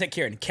 Karen. Sorry, I said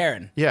Karen.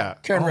 Karen. Yeah.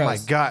 Karen oh Rose. my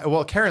God.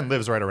 Well, Karen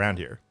lives right around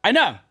here. I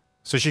know.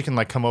 So she can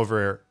come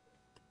over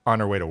on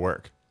her way to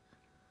work.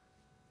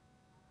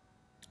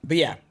 But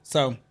yeah,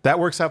 so That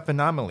works out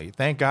phenomenally.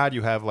 Thank God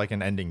you have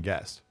an ending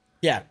guest.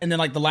 yeah, and then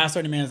the last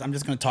 30 minutes, I'm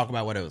just going to talk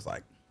about what it was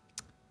like.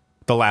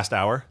 The last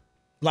hour?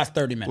 Last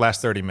 30 minutes.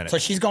 Last 30 minutes. So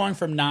she's going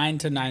from 9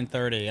 to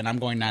 9:30, and I'm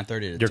going 9:30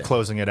 to You're 10.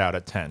 closing it out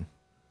at 10.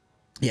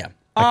 Yeah.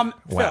 Wow.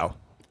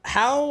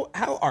 Phil,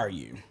 how are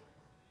you?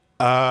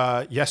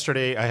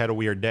 Yesterday I had a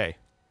weird day.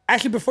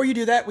 Actually, before you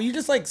do that, will you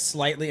just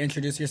slightly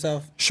introduce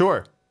yourself?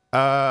 Sure.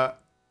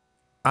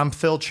 I'm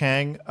Phil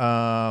Chang.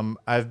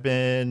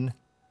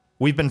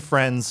 We've been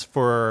friends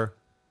for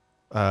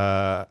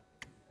a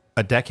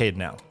decade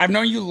now. I've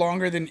known you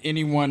longer than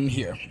anyone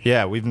here.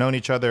 Yeah, we've known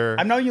each other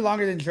I've known you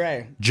longer than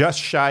Dre. just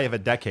shy of a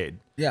decade.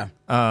 Yeah.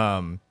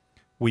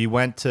 We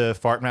went to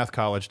Fartmouth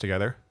College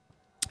together.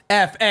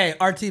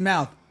 FART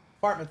mouth.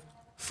 Fartmouth.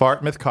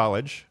 Fartmouth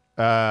College,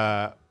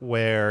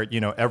 where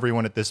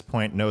everyone at this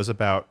point knows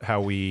about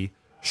how we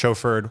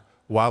chauffeured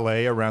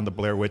Wale around the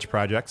Blair Witch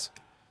projects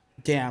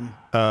Damn.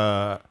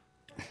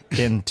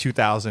 in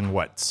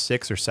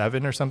 2006 or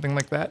 7 or something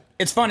like that.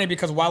 It's funny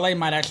because Wale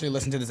might actually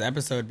listen to this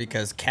episode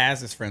because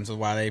Kaz is friends with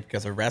Wale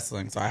because of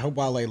wrestling. So I hope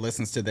Wale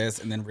listens to this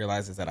and then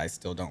realizes that I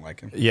still don't like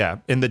him. Yeah,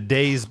 in the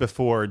days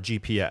before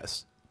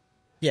GPS.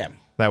 Yeah.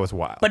 That was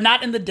wild. But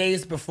not in the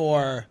days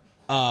before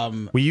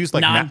we used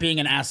non being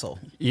an asshole.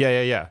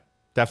 Yeah.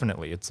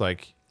 Definitely. It's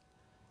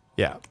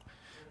yeah.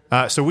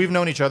 So we've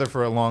known each other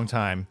for a long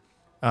time.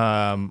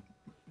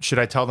 Should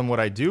I tell them what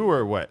I do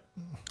or what?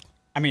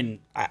 I mean,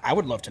 I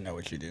would love to know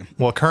what you do.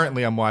 Well,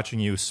 currently I'm watching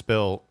you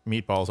spill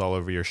meatballs all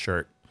over your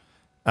shirt.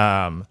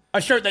 A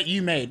shirt that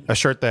you made. A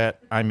shirt that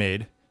I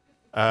made.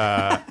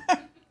 So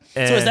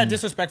is that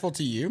disrespectful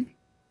to you?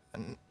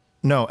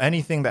 No,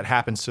 anything that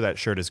happens to that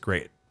shirt is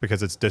great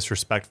because it's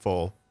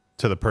disrespectful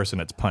to the person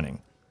it's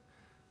punning.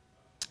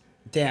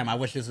 Damn, I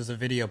wish this was a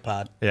video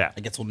pod. Yeah.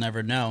 I guess we'll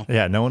never know.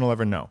 Yeah, no one will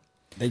ever know.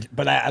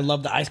 But I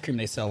love the ice cream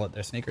they sell at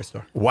their sneaker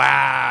store.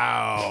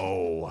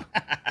 Wow.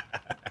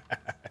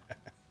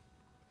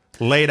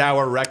 Late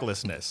hour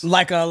recklessness.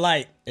 Like a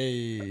light.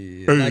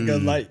 Like a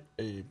light.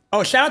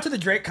 Oh, shout out to the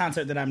Drake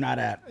concert that I'm not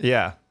at.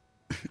 Yeah.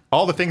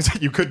 All the things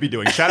that you could be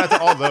doing. Shout out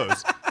to all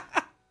those.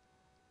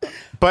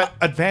 But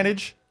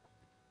advantage?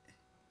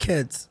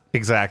 Kids.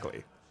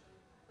 Exactly.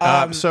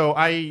 So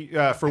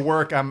I, for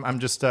work, I'm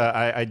just,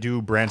 I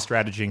do brand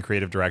strategy and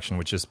creative direction,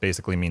 which just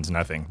basically means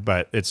nothing.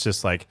 But it's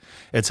just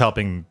it's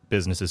helping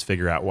businesses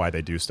figure out why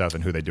they do stuff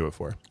and who they do it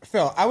for.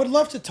 Phil, I would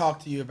love to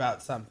talk to you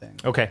about something.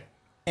 Okay.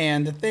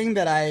 And the thing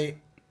that I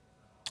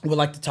would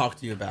like to talk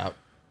to you about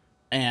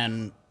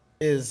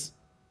is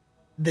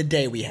the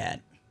day we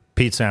had.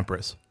 Pete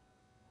Sampras.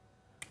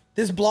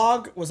 This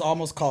blog was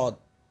almost called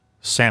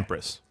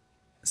Sampras.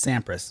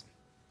 Sampras.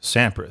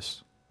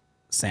 Sampras.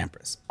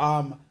 Sampras.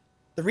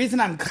 The reason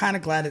I'm kind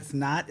of glad it's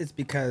not is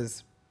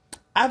because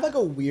I have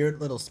a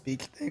weird little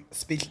speech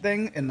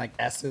thing, and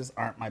S's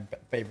aren't my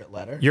favorite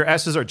letter. Your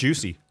S's are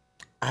juicy.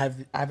 I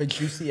have a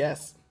juicy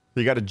S.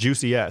 You got a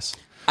juicy S.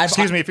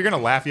 Excuse me, if you're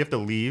gonna laugh, you have to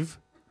leave.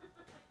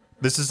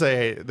 This is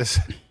this. The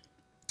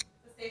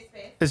safe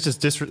space. It's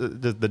just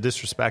the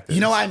disrespect. You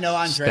know, I know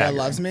Andrea staggering.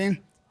 loves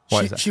me.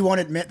 Why is that? She won't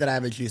admit that I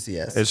have a juicy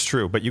S. It's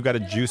true, but you got a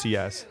juicy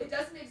S. It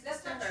doesn't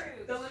exist in her.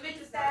 The limit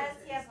says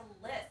he has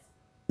a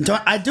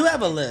list. I do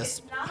have a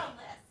list. It's not a list.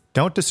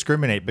 Don't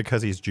discriminate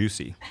because he's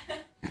juicy.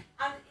 It's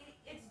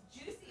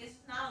juicy. It's just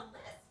not a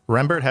list.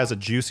 Rembert has a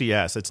juicy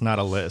S. It's not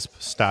a lisp.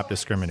 Stop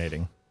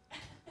discriminating.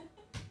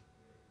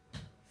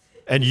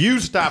 And you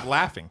stop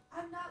laughing.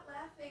 I'm not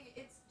laughing.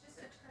 It's just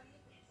a term.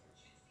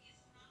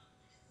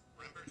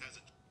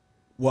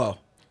 Whoa.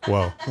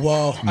 Whoa.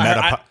 Whoa.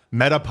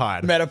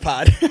 Metapod.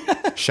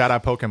 Metapod. Shout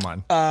out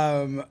Pokemon.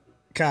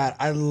 God,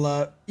 I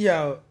love...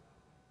 Yo,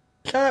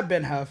 shout out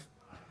Ben Huff.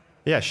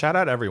 Yeah, shout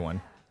out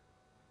everyone.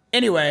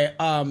 Anyway,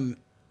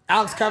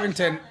 Alex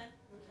Covington...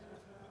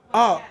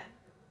 Oh,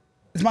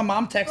 is my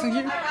mom texting you?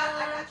 I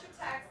got your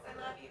text.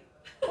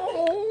 I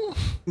love you.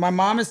 My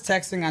mom is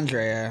texting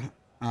Andrea.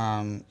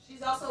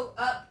 She's also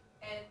up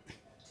and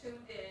tuned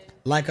in.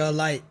 Like a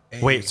light.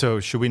 Wait, so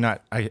should we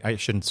not? I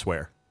shouldn't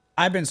swear.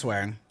 I've been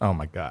swearing. Oh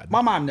my God.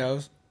 My mom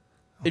knows.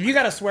 If you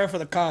gotta swear for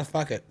the cause,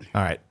 fuck it.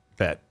 All right,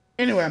 bet.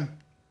 Anyway,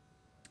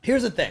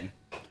 here's the thing.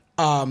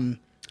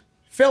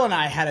 Phil and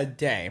I had a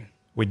day.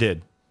 We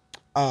did.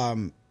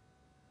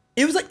 It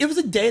It was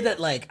a day that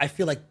like I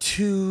feel like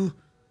two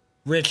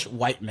rich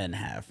white men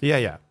have,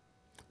 Yeah.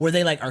 where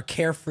they like are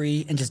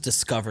carefree and just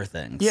discover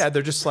things. Yeah,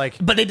 they're just like,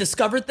 But they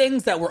discovered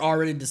things that were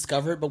already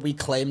discovered, but we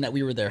claim that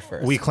we were there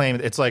first. we claim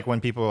it's like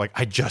when people are like,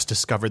 I just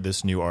discovered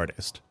this new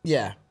artist.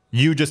 yeah.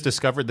 You just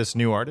discovered this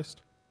new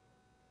artist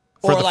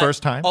for Or the like-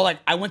 first time? Or like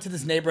I went to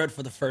this neighborhood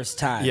for the first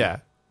time. Yeah.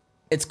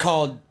 It's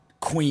called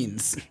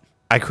Queens.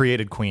 I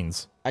created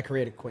Queens. I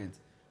created Queens.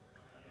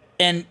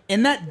 And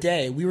in that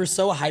day, we were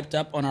so hyped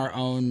up on our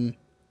own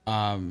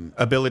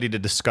Ability to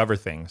discover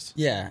things.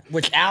 yeah,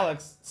 which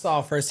Alex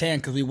saw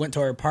firsthand because we went to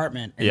her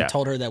apartment and Yeah.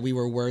 told her that we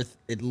were worth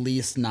at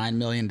least $9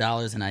 million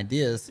in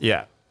ideas.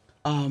 Yeah.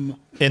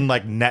 In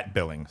like net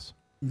billings.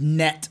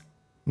 Net.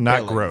 Not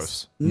Billings.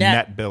 gross. Net.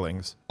 Net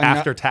billings. Ano-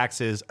 After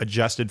taxes,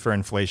 adjusted for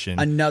inflation,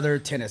 Another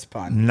tennis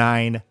pun.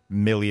 $9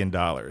 million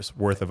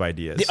worth of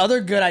ideas. The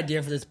other good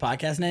idea for this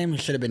podcast name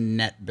should have been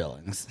Net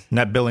Billings.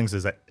 Net billings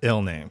is an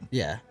ill name.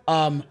 Yeah.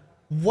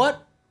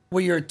 What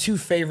were your two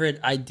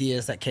favorite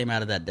ideas that came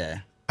out of that day?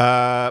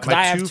 I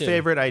My have two two.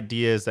 favorite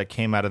ideas that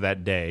came out of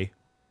that day,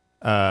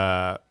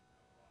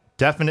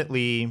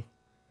 definitely.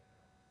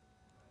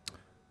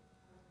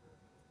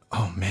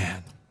 Oh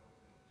man,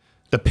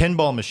 the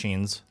pinball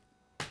machines.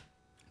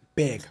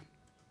 Big.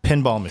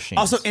 Pinball machines.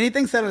 Also,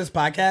 anything said on this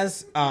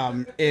podcast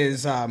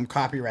is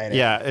copyrighted.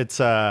 yeah, it's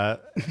our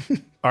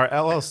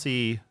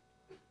LLC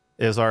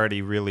is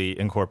already really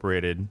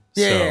incorporated.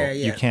 So Yeah.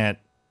 you can't.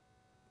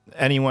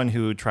 Anyone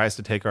who tries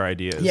to take our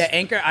ideas, Yeah,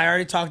 Anchor. I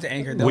already talked to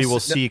Anchor. we will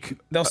seek.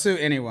 They'll sue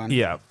anyone.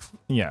 Yeah,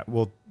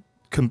 we'll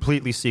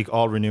completely seek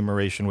all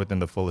remuneration within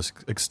the fullest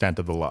extent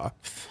of the law.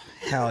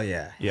 Hell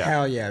yeah. Yeah.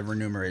 Hell yeah.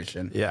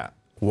 Remuneration. Yeah,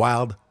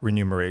 wild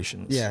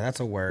remunerations. Yeah, that's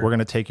a word. We're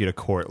gonna take you to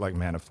court like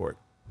Manafort.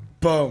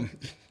 Boom.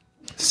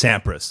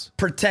 Sampras.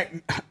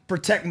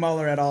 Protect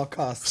Mueller at all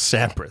costs.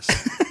 Sampras.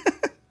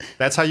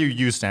 That's how you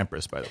use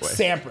Sampras, by the way.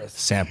 Sampras.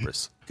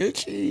 Sampras.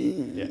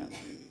 Gucci. Yeah.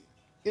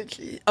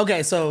 Gucci.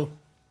 Okay, so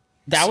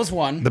that was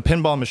one. The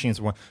pinball machines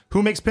are one.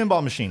 Who makes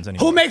pinball machines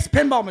anymore? Who makes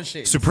pinball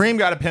machines? Supreme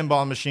got a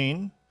pinball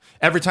machine.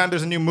 Every time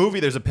there's a new movie,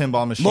 there's a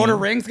pinball machine. Lord of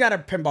the Rings got a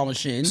pinball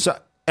machine. So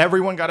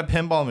everyone got a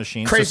pinball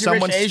machine. Crazy so Rich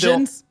someone's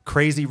Asians?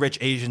 Crazy Rich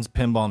Asians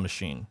pinball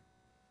machine.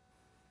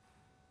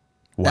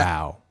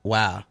 Wow.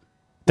 Wow.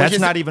 That's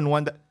is- not even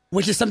one that.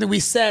 Which is something we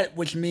said,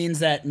 which means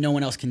that no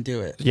one else can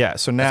do it. Yeah.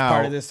 So now,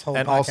 part of this whole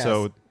and podcast.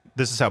 also,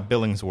 this is how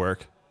billings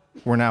work.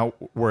 We're now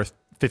worth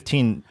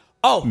 15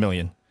 Oh,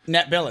 million.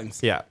 net billings.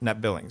 Yeah, net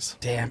billings.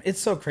 Damn,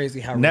 it's so crazy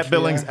how Net rich we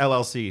Billings are.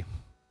 LLC.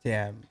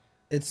 Damn,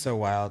 it's so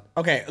wild.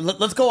 Okay,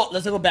 let's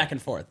go back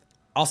and forth.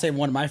 I'll say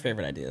one of my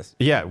favorite ideas.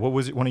 Yeah, what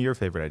was one of your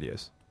favorite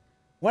ideas?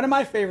 One of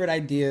my favorite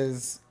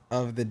ideas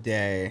of the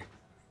day.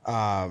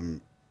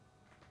 Actually,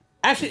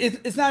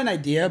 it's not an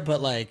idea,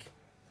 but like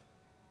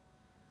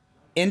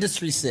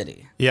Industry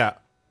City. Yeah,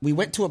 We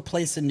went to a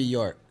place in New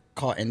York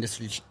called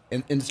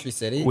Industry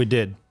City. we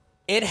did.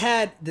 It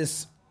had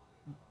this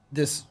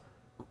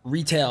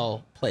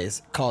retail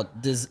place called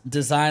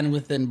Design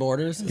Within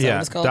Borders. Is that Yeah, what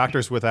it's called?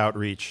 Doctors Without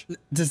Reach.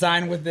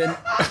 Design Within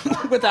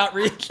Without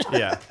Reach.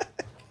 Yeah.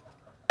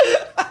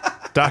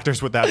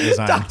 Doctors Without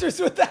Design. Doctors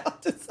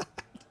Without Design.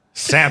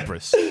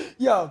 Sampras.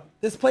 Yo,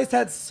 this place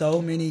had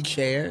so many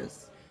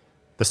chairs.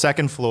 The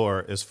second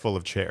floor is full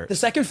of chairs. The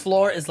second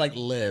floor is like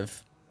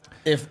live.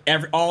 If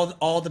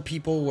all the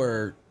people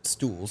were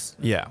stools.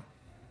 Yeah.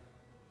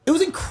 It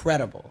was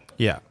incredible.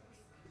 Yeah.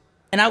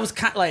 And I was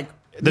kind of like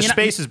The me and-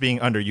 space is being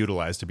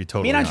underutilized, to be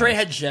totally Me and Andre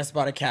honest. had just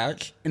bought a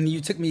couch, and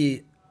you took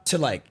me to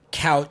like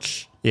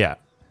Couch Yeah.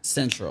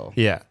 Central.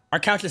 Yeah. Our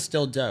couch is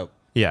still dope.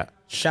 Yeah.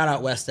 Shout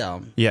out West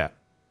Elm. Yeah.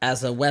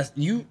 As a West,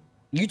 you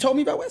told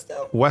me about West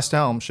Elm. West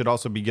Elm should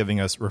also be giving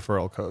us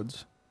referral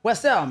codes.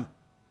 West Elm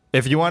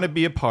If you want to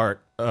be a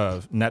part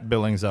of Net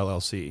Billings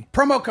LLC.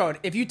 promo code.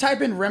 If you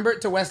type in Rembert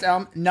to West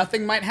Elm,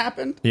 nothing might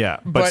happen. Yeah,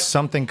 but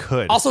something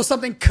could. Also,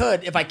 something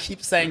could if I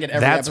keep saying it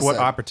every That's episode. what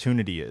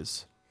opportunity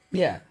is.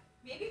 Yeah.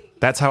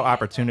 That's how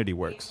opportunity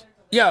works.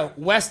 Yo,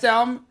 West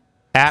Elm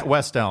At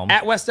West Elm.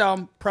 at West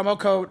Elm promo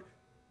code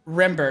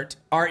Rembert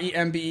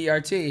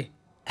REMBERT,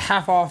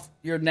 half off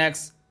your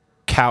next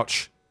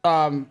couch,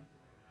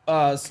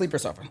 sleeper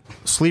sofa.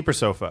 sleeper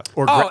sofa,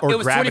 or, Oh, or it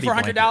was gravity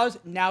blanket. $2,400.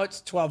 Now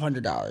it's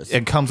 $1,200.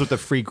 It comes with a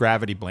free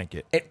gravity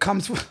blanket. It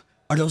comes with.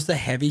 Are those the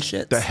heavy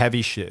shits? The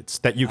heavy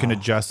shits that you can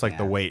adjust like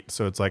the man. weight.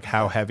 So it's like,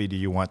 how heavy do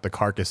you want the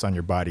carcass on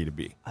your body to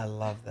be? I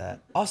love that.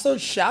 Also,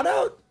 shout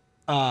out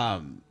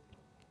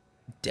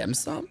dim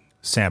sum.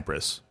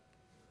 Sampras.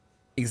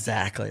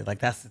 Exactly. Like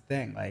that's the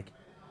thing. Like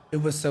it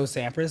was so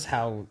Sampras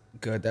how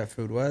good that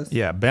food was.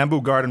 Yeah,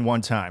 Bamboo Garden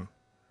one time.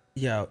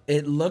 Yo,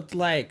 it looked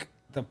like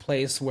the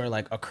place where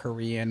like a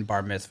Korean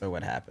bar mitzvah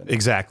would happen.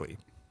 Exactly.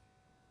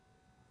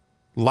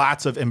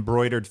 Lots of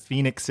embroidered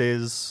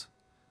phoenixes.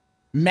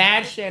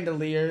 Mad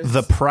chandeliers.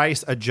 The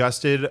price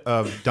adjusted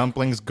of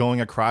dumplings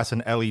going across in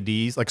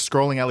LEDs, like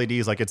scrolling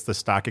LEDs like it's the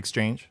stock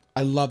exchange.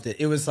 I loved it.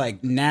 It was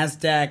like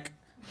NASDAQ,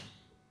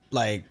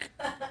 like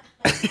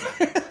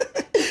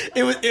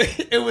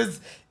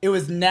it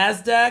was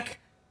NASDAQ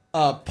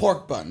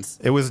pork buns.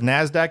 It was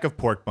NASDAQ of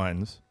pork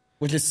buns.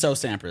 which is so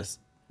Sampras.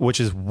 which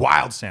is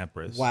wild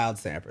Sampras. Wild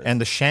Sampras. And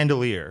the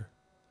chandelier.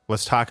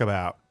 Let's talk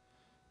about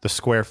the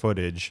square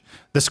footage.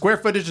 The square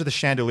footage of the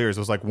chandeliers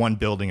was like one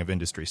building of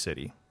Industry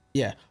City.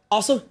 yeah.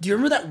 Also, do you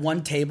remember that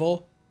one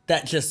table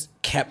that just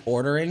kept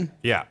ordering?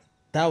 Yeah.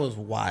 That was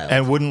wild.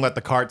 And wouldn't let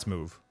the carts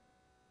move.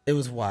 It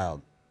was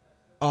wild.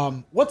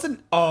 I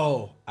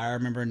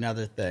remember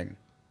another thing.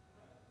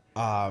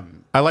 I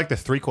like the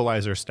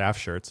Threequalizer staff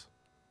shirts.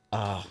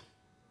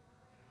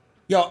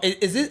 Yo,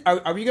 is it?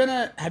 Are we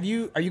gonna are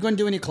you gonna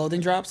do any clothing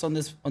drops on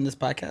this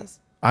podcast?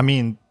 I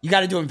mean, You got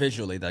to do them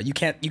visually though. You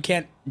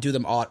can't do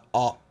them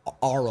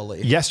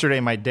orally. yesterday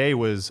my day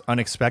was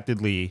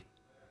unexpectedly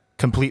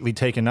completely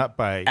taken up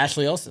by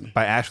Ashley Olsen.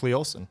 Ashley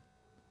Olsen.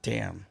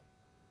 Damn.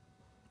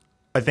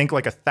 I think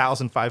like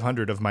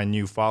 1,500 of my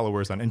new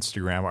followers on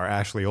Instagram are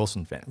Ashley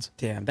Olsen fans.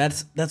 Damn.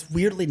 That's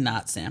weirdly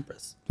not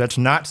Sampras. That's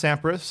not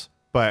Sampras,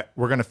 but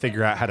we're gonna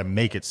figure out how to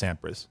make it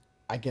Sampras.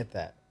 I get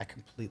that. I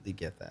completely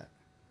get that.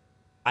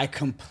 I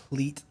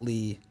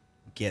completely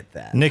get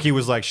that. Nikki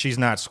was like, she's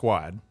not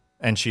squad,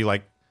 and she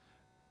like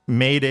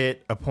made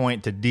it a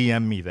point to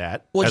DM me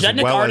that. Well, as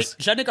Zednik well already, as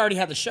Zednik already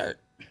had the shirt,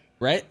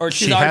 right? Or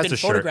she's she already has been the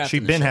shirt. photographed. She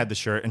in the been shirt. had the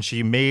shirt, and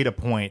she made a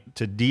point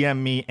to DM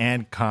me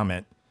and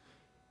comment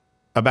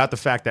about the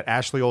fact that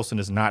Ashley Olsen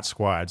is not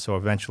squad. So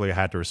eventually, I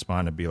had to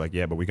respond and be like,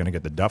 "Yeah, but we're gonna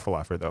get the duffel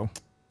off her though."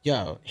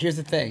 Yo, here's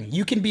the thing.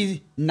 You can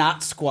be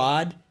not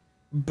squad,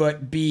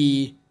 but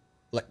be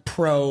like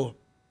pro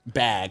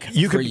bag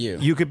You for could you.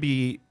 you could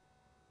be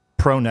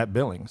pro net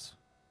Billings.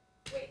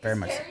 Very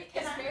much. Is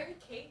Mary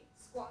Kate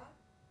squad?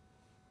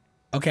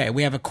 Okay,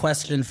 we have a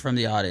question from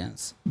the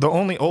audience. The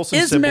only Olsen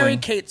Is sibling, Mary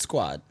Kate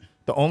squad?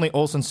 the only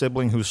Olsen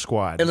sibling who's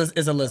squad,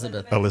 Is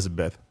Elizabeth?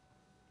 Elizabeth.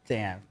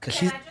 Damn, because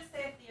Can she's I just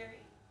say a theory?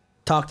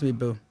 talk to me,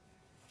 boo.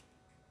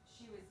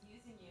 She was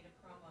using you to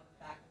promo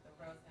the fact that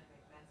the Roseman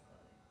make men's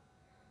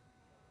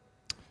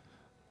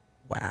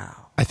clothing.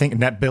 Wow. I think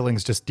net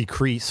Billings just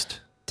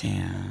decreased.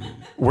 Damn.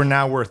 We're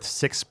now worth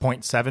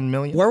 6.7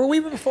 million. Where were we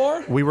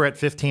before? We were at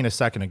 15 a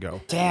second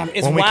ago. Damn,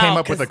 it's when we came wild,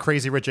 up with a 'cause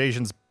Crazy Rich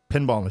Asians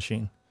pinball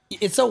machine.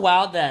 It's so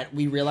wild that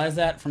we realize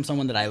that from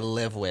someone that I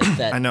live with.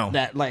 That I know.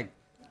 that like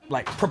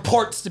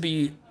purports to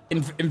be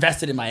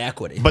invested in my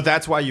equity. But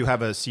that's why you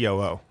have a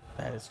COO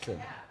That is true.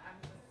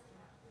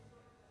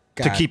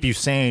 to God. keep you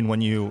sane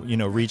when you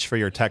reach for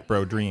your tech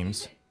bro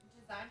dreams.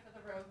 Designed for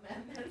the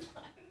Roseman men's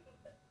line.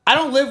 I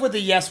don't live with a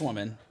yes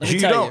woman. Let me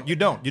You tell don't. You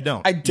don't. You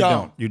don't. I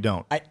don't. You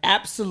don't. I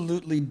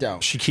absolutely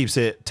don't. She keeps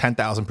it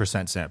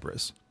 10,000%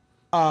 Sampras.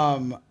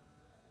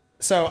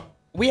 So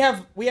we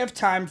have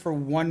time for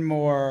one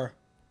more.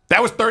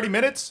 That was 30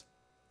 minutes?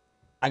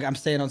 I'm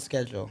staying on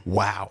schedule.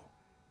 Wow.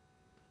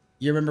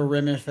 You remember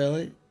Rem in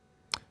Philly?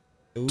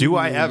 Do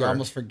I Ooh, ever? You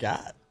almost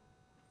forgot.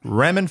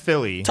 Rem and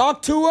Philly.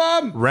 Talk to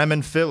him. Rem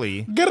and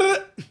Philly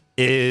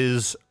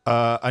is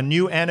a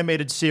new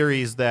animated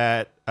series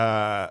that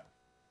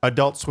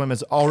Adult Swim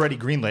has already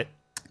greenlit,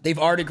 They've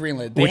already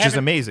greenlit, which is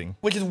amazing.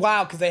 Which is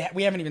wild because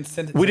we haven't even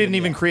sent it. We to didn't them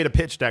even yet. create a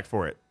pitch deck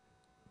for it.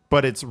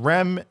 But it's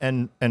Rem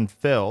and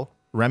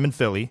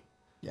Philly,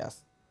 Yes.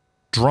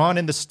 drawn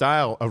in the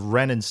style of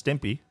Ren and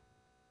Stimpy.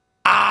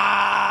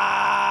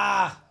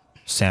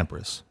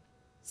 Sampras.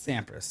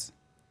 Sampras.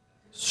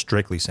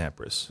 Strictly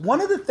Sampras.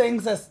 One of the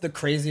things that's the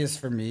craziest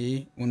for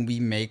me when we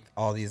make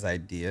all these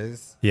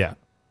ideas Yeah.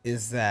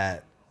 is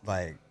that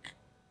like,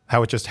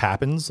 How it just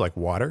happens like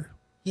water.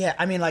 yeah,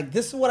 I mean, like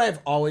this is what I've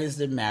always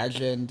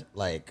imagined,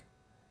 like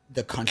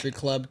the country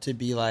club to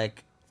be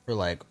like for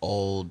like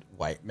old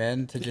white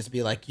men to just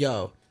be like,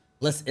 yo,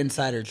 let's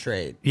insider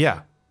trade.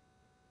 Yeah.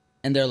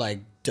 And they're like,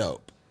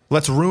 dope.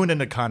 Let's ruin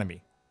an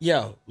economy.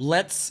 Yo,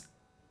 let's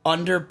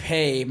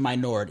underpay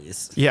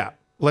minorities. Yeah.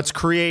 Let's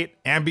create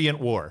ambient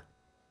war.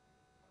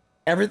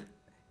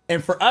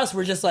 And for us,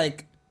 we're just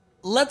like,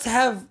 let's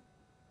have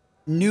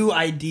new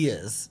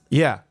ideas,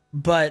 Yeah.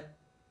 but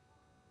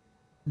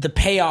the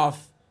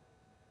payoff,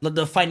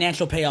 the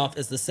financial payoff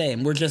is the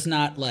same. We're just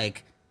not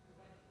like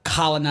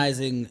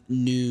colonizing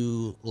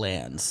new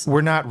lands.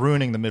 We're not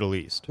ruining the Middle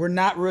East We're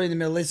not ruining the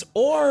Middle East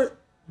or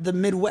the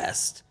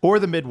Midwest or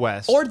the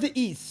Midwest or the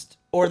East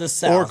or the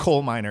South or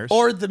coal miners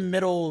or the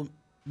middle,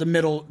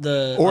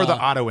 the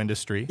auto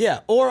industry. yeah,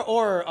 or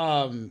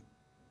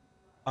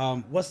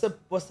what's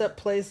that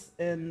place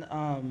in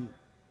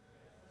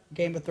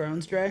Game of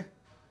Thrones, Dre?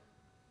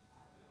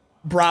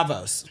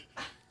 Bravos.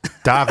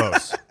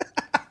 Davos.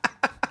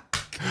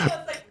 It's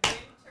like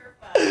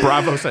Winterfell.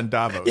 Bravos and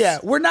Davos. Yeah,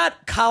 we're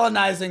not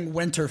colonizing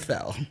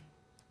Winterfell.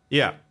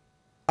 Yeah.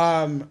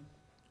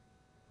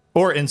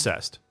 Or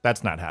incest.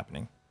 That's not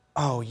happening.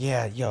 Oh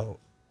yeah, yo,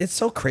 it's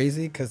so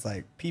crazy because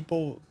like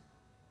people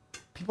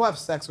have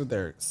sex with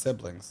their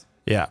siblings.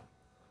 Yeah.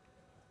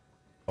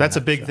 That's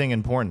a big thing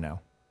in porn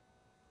now.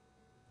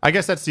 I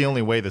guess that's the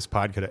only way this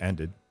pod could have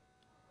ended.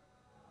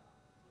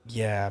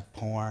 Yeah,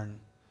 porn.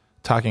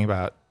 Talking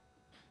about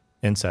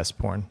incest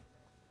porn,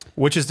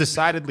 which is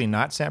decidedly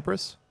not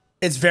Sampras.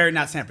 It's very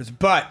not Sampras,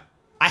 but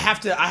I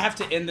have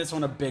to end this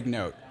on a big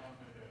note.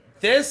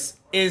 This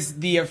is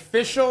the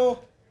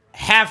official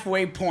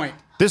halfway point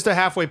This is the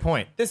halfway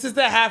point. This is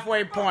the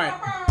halfway point.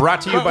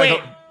 Brought to you But by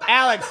wait,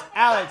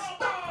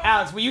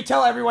 Alex, will you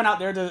tell everyone out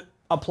there to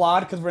applaud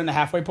because we're in the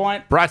halfway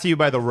point? Brought to you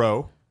by The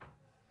Row.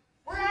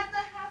 We're at the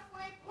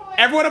halfway point.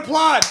 Everyone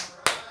applaud.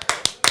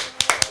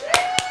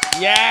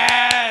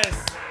 Yes.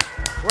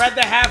 We're at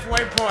the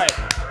halfway point.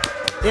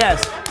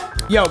 Yes.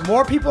 Yo,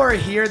 more people are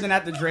here than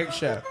at the Drake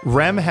show.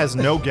 Rem has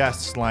no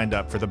guests lined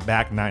up for the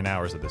back 9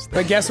 hours of this thing.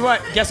 But guess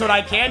what? Guess what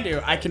I can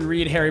do? I can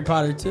read Harry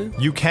Potter too.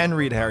 You can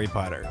read Harry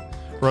Potter.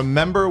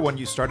 Remember when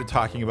you started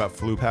talking about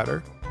flu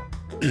powder?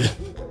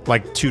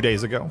 Like 2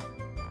 days ago?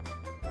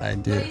 I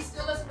But do. he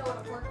still doesn't know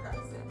what a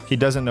Horcrux is. He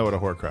doesn't know what a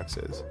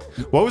Horcrux is.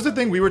 What was the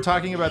thing we were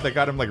talking about that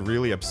got him like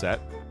really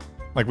upset?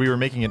 Like we were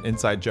making an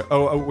inside joke.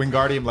 Oh,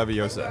 Wingardium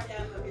Leviosa.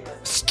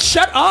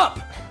 Shut up.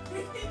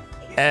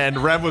 And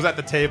Rem was at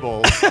the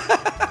table,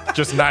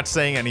 just not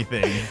saying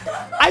anything.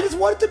 I just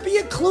wanted to be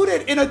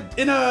included in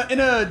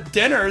a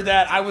dinner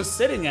that I was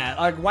sitting at.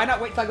 Like, why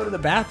not wait till I go to the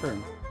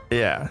bathroom?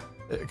 Yeah,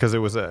 because it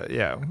was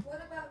yeah.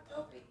 What about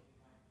Dopey?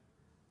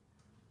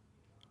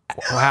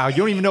 Wow, you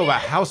don't even know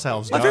about house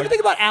elves, My favorite dog. thing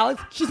about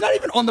Alex, she's not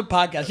even on the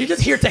podcast. She's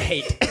just here to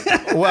hate.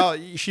 Well,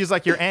 she's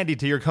like your Andy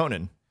to your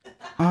Conan.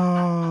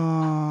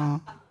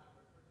 Oh,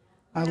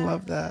 I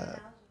love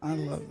that. I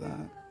love that.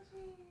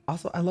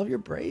 Also, I love your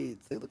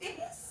braids. They look.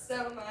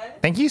 So much.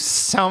 Thank you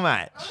so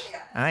much.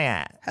 Oh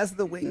yeah. Has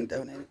the wing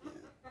donated?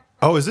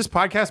 Oh, is this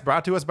podcast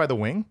brought to us by The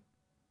Wing?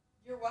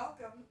 You're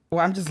welcome. Well,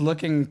 I'm just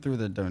looking through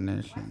the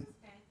donation.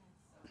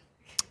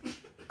 All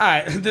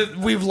right,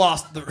 we've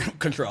lost the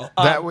control.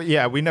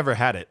 Yeah, we never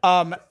had it.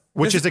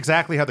 Which is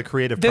exactly how the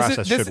creative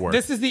process should work.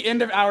 This is the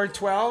end of hour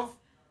 12,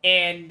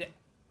 and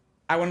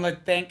I want to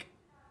thank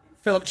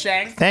Philip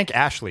Chang. Thank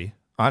Ashley,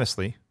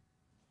 honestly.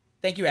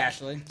 Thank you,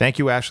 Ashley. Thank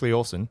you, Ashley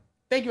Olsen.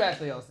 Thank you,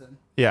 Ashley Olsen,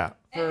 Yeah,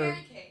 And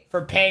Mary Kate.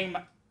 for paying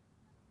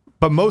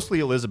but mostly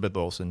Elizabeth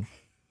Olsen.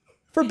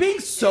 for being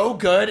so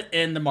good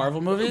in the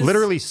Marvel movies.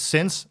 Literally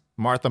since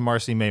Martha,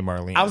 Marcy, May,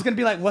 Marlene. I was gonna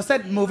be like, what's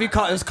that movie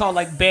called? It was called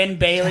like Ben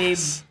Bailey,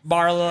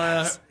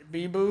 Marla,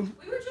 Bibu. We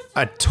were just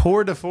A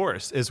tour de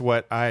force is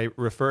what I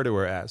refer to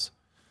her as.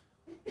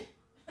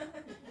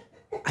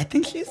 I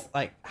think she's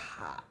like,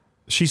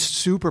 She's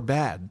super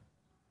bad.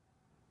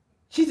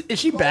 is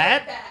she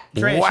bad? bad.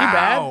 Trey, is she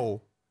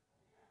bad?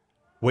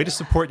 Way to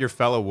support your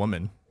fellow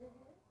woman.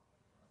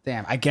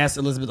 Damn, I guess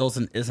Elizabeth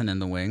Olsen isn't in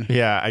the wing.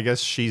 Yeah, I guess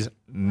she's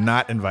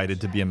not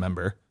invited to be a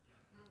member.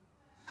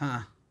 Huh.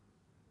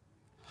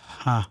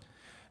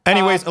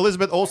 Anyways,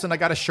 Elizabeth Olsen, I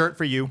got a shirt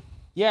for you.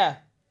 Yeah,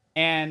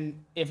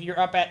 and if you're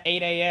up at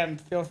 8 a.m.,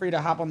 feel free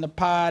to hop on the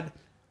pod.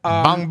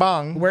 Bong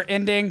bong. We're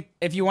ending.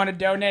 If you want to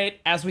donate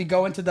as we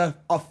go into the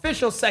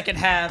official second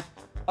half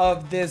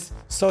of this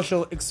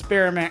social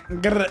experiment.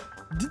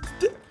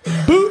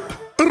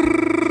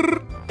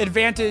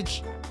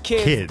 Advantage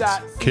Kids,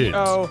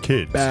 kids.co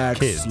kids,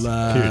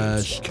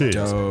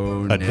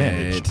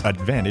 /donate.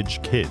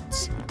 Advantage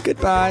kids.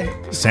 Goodbye.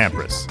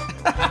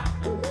 Sampras.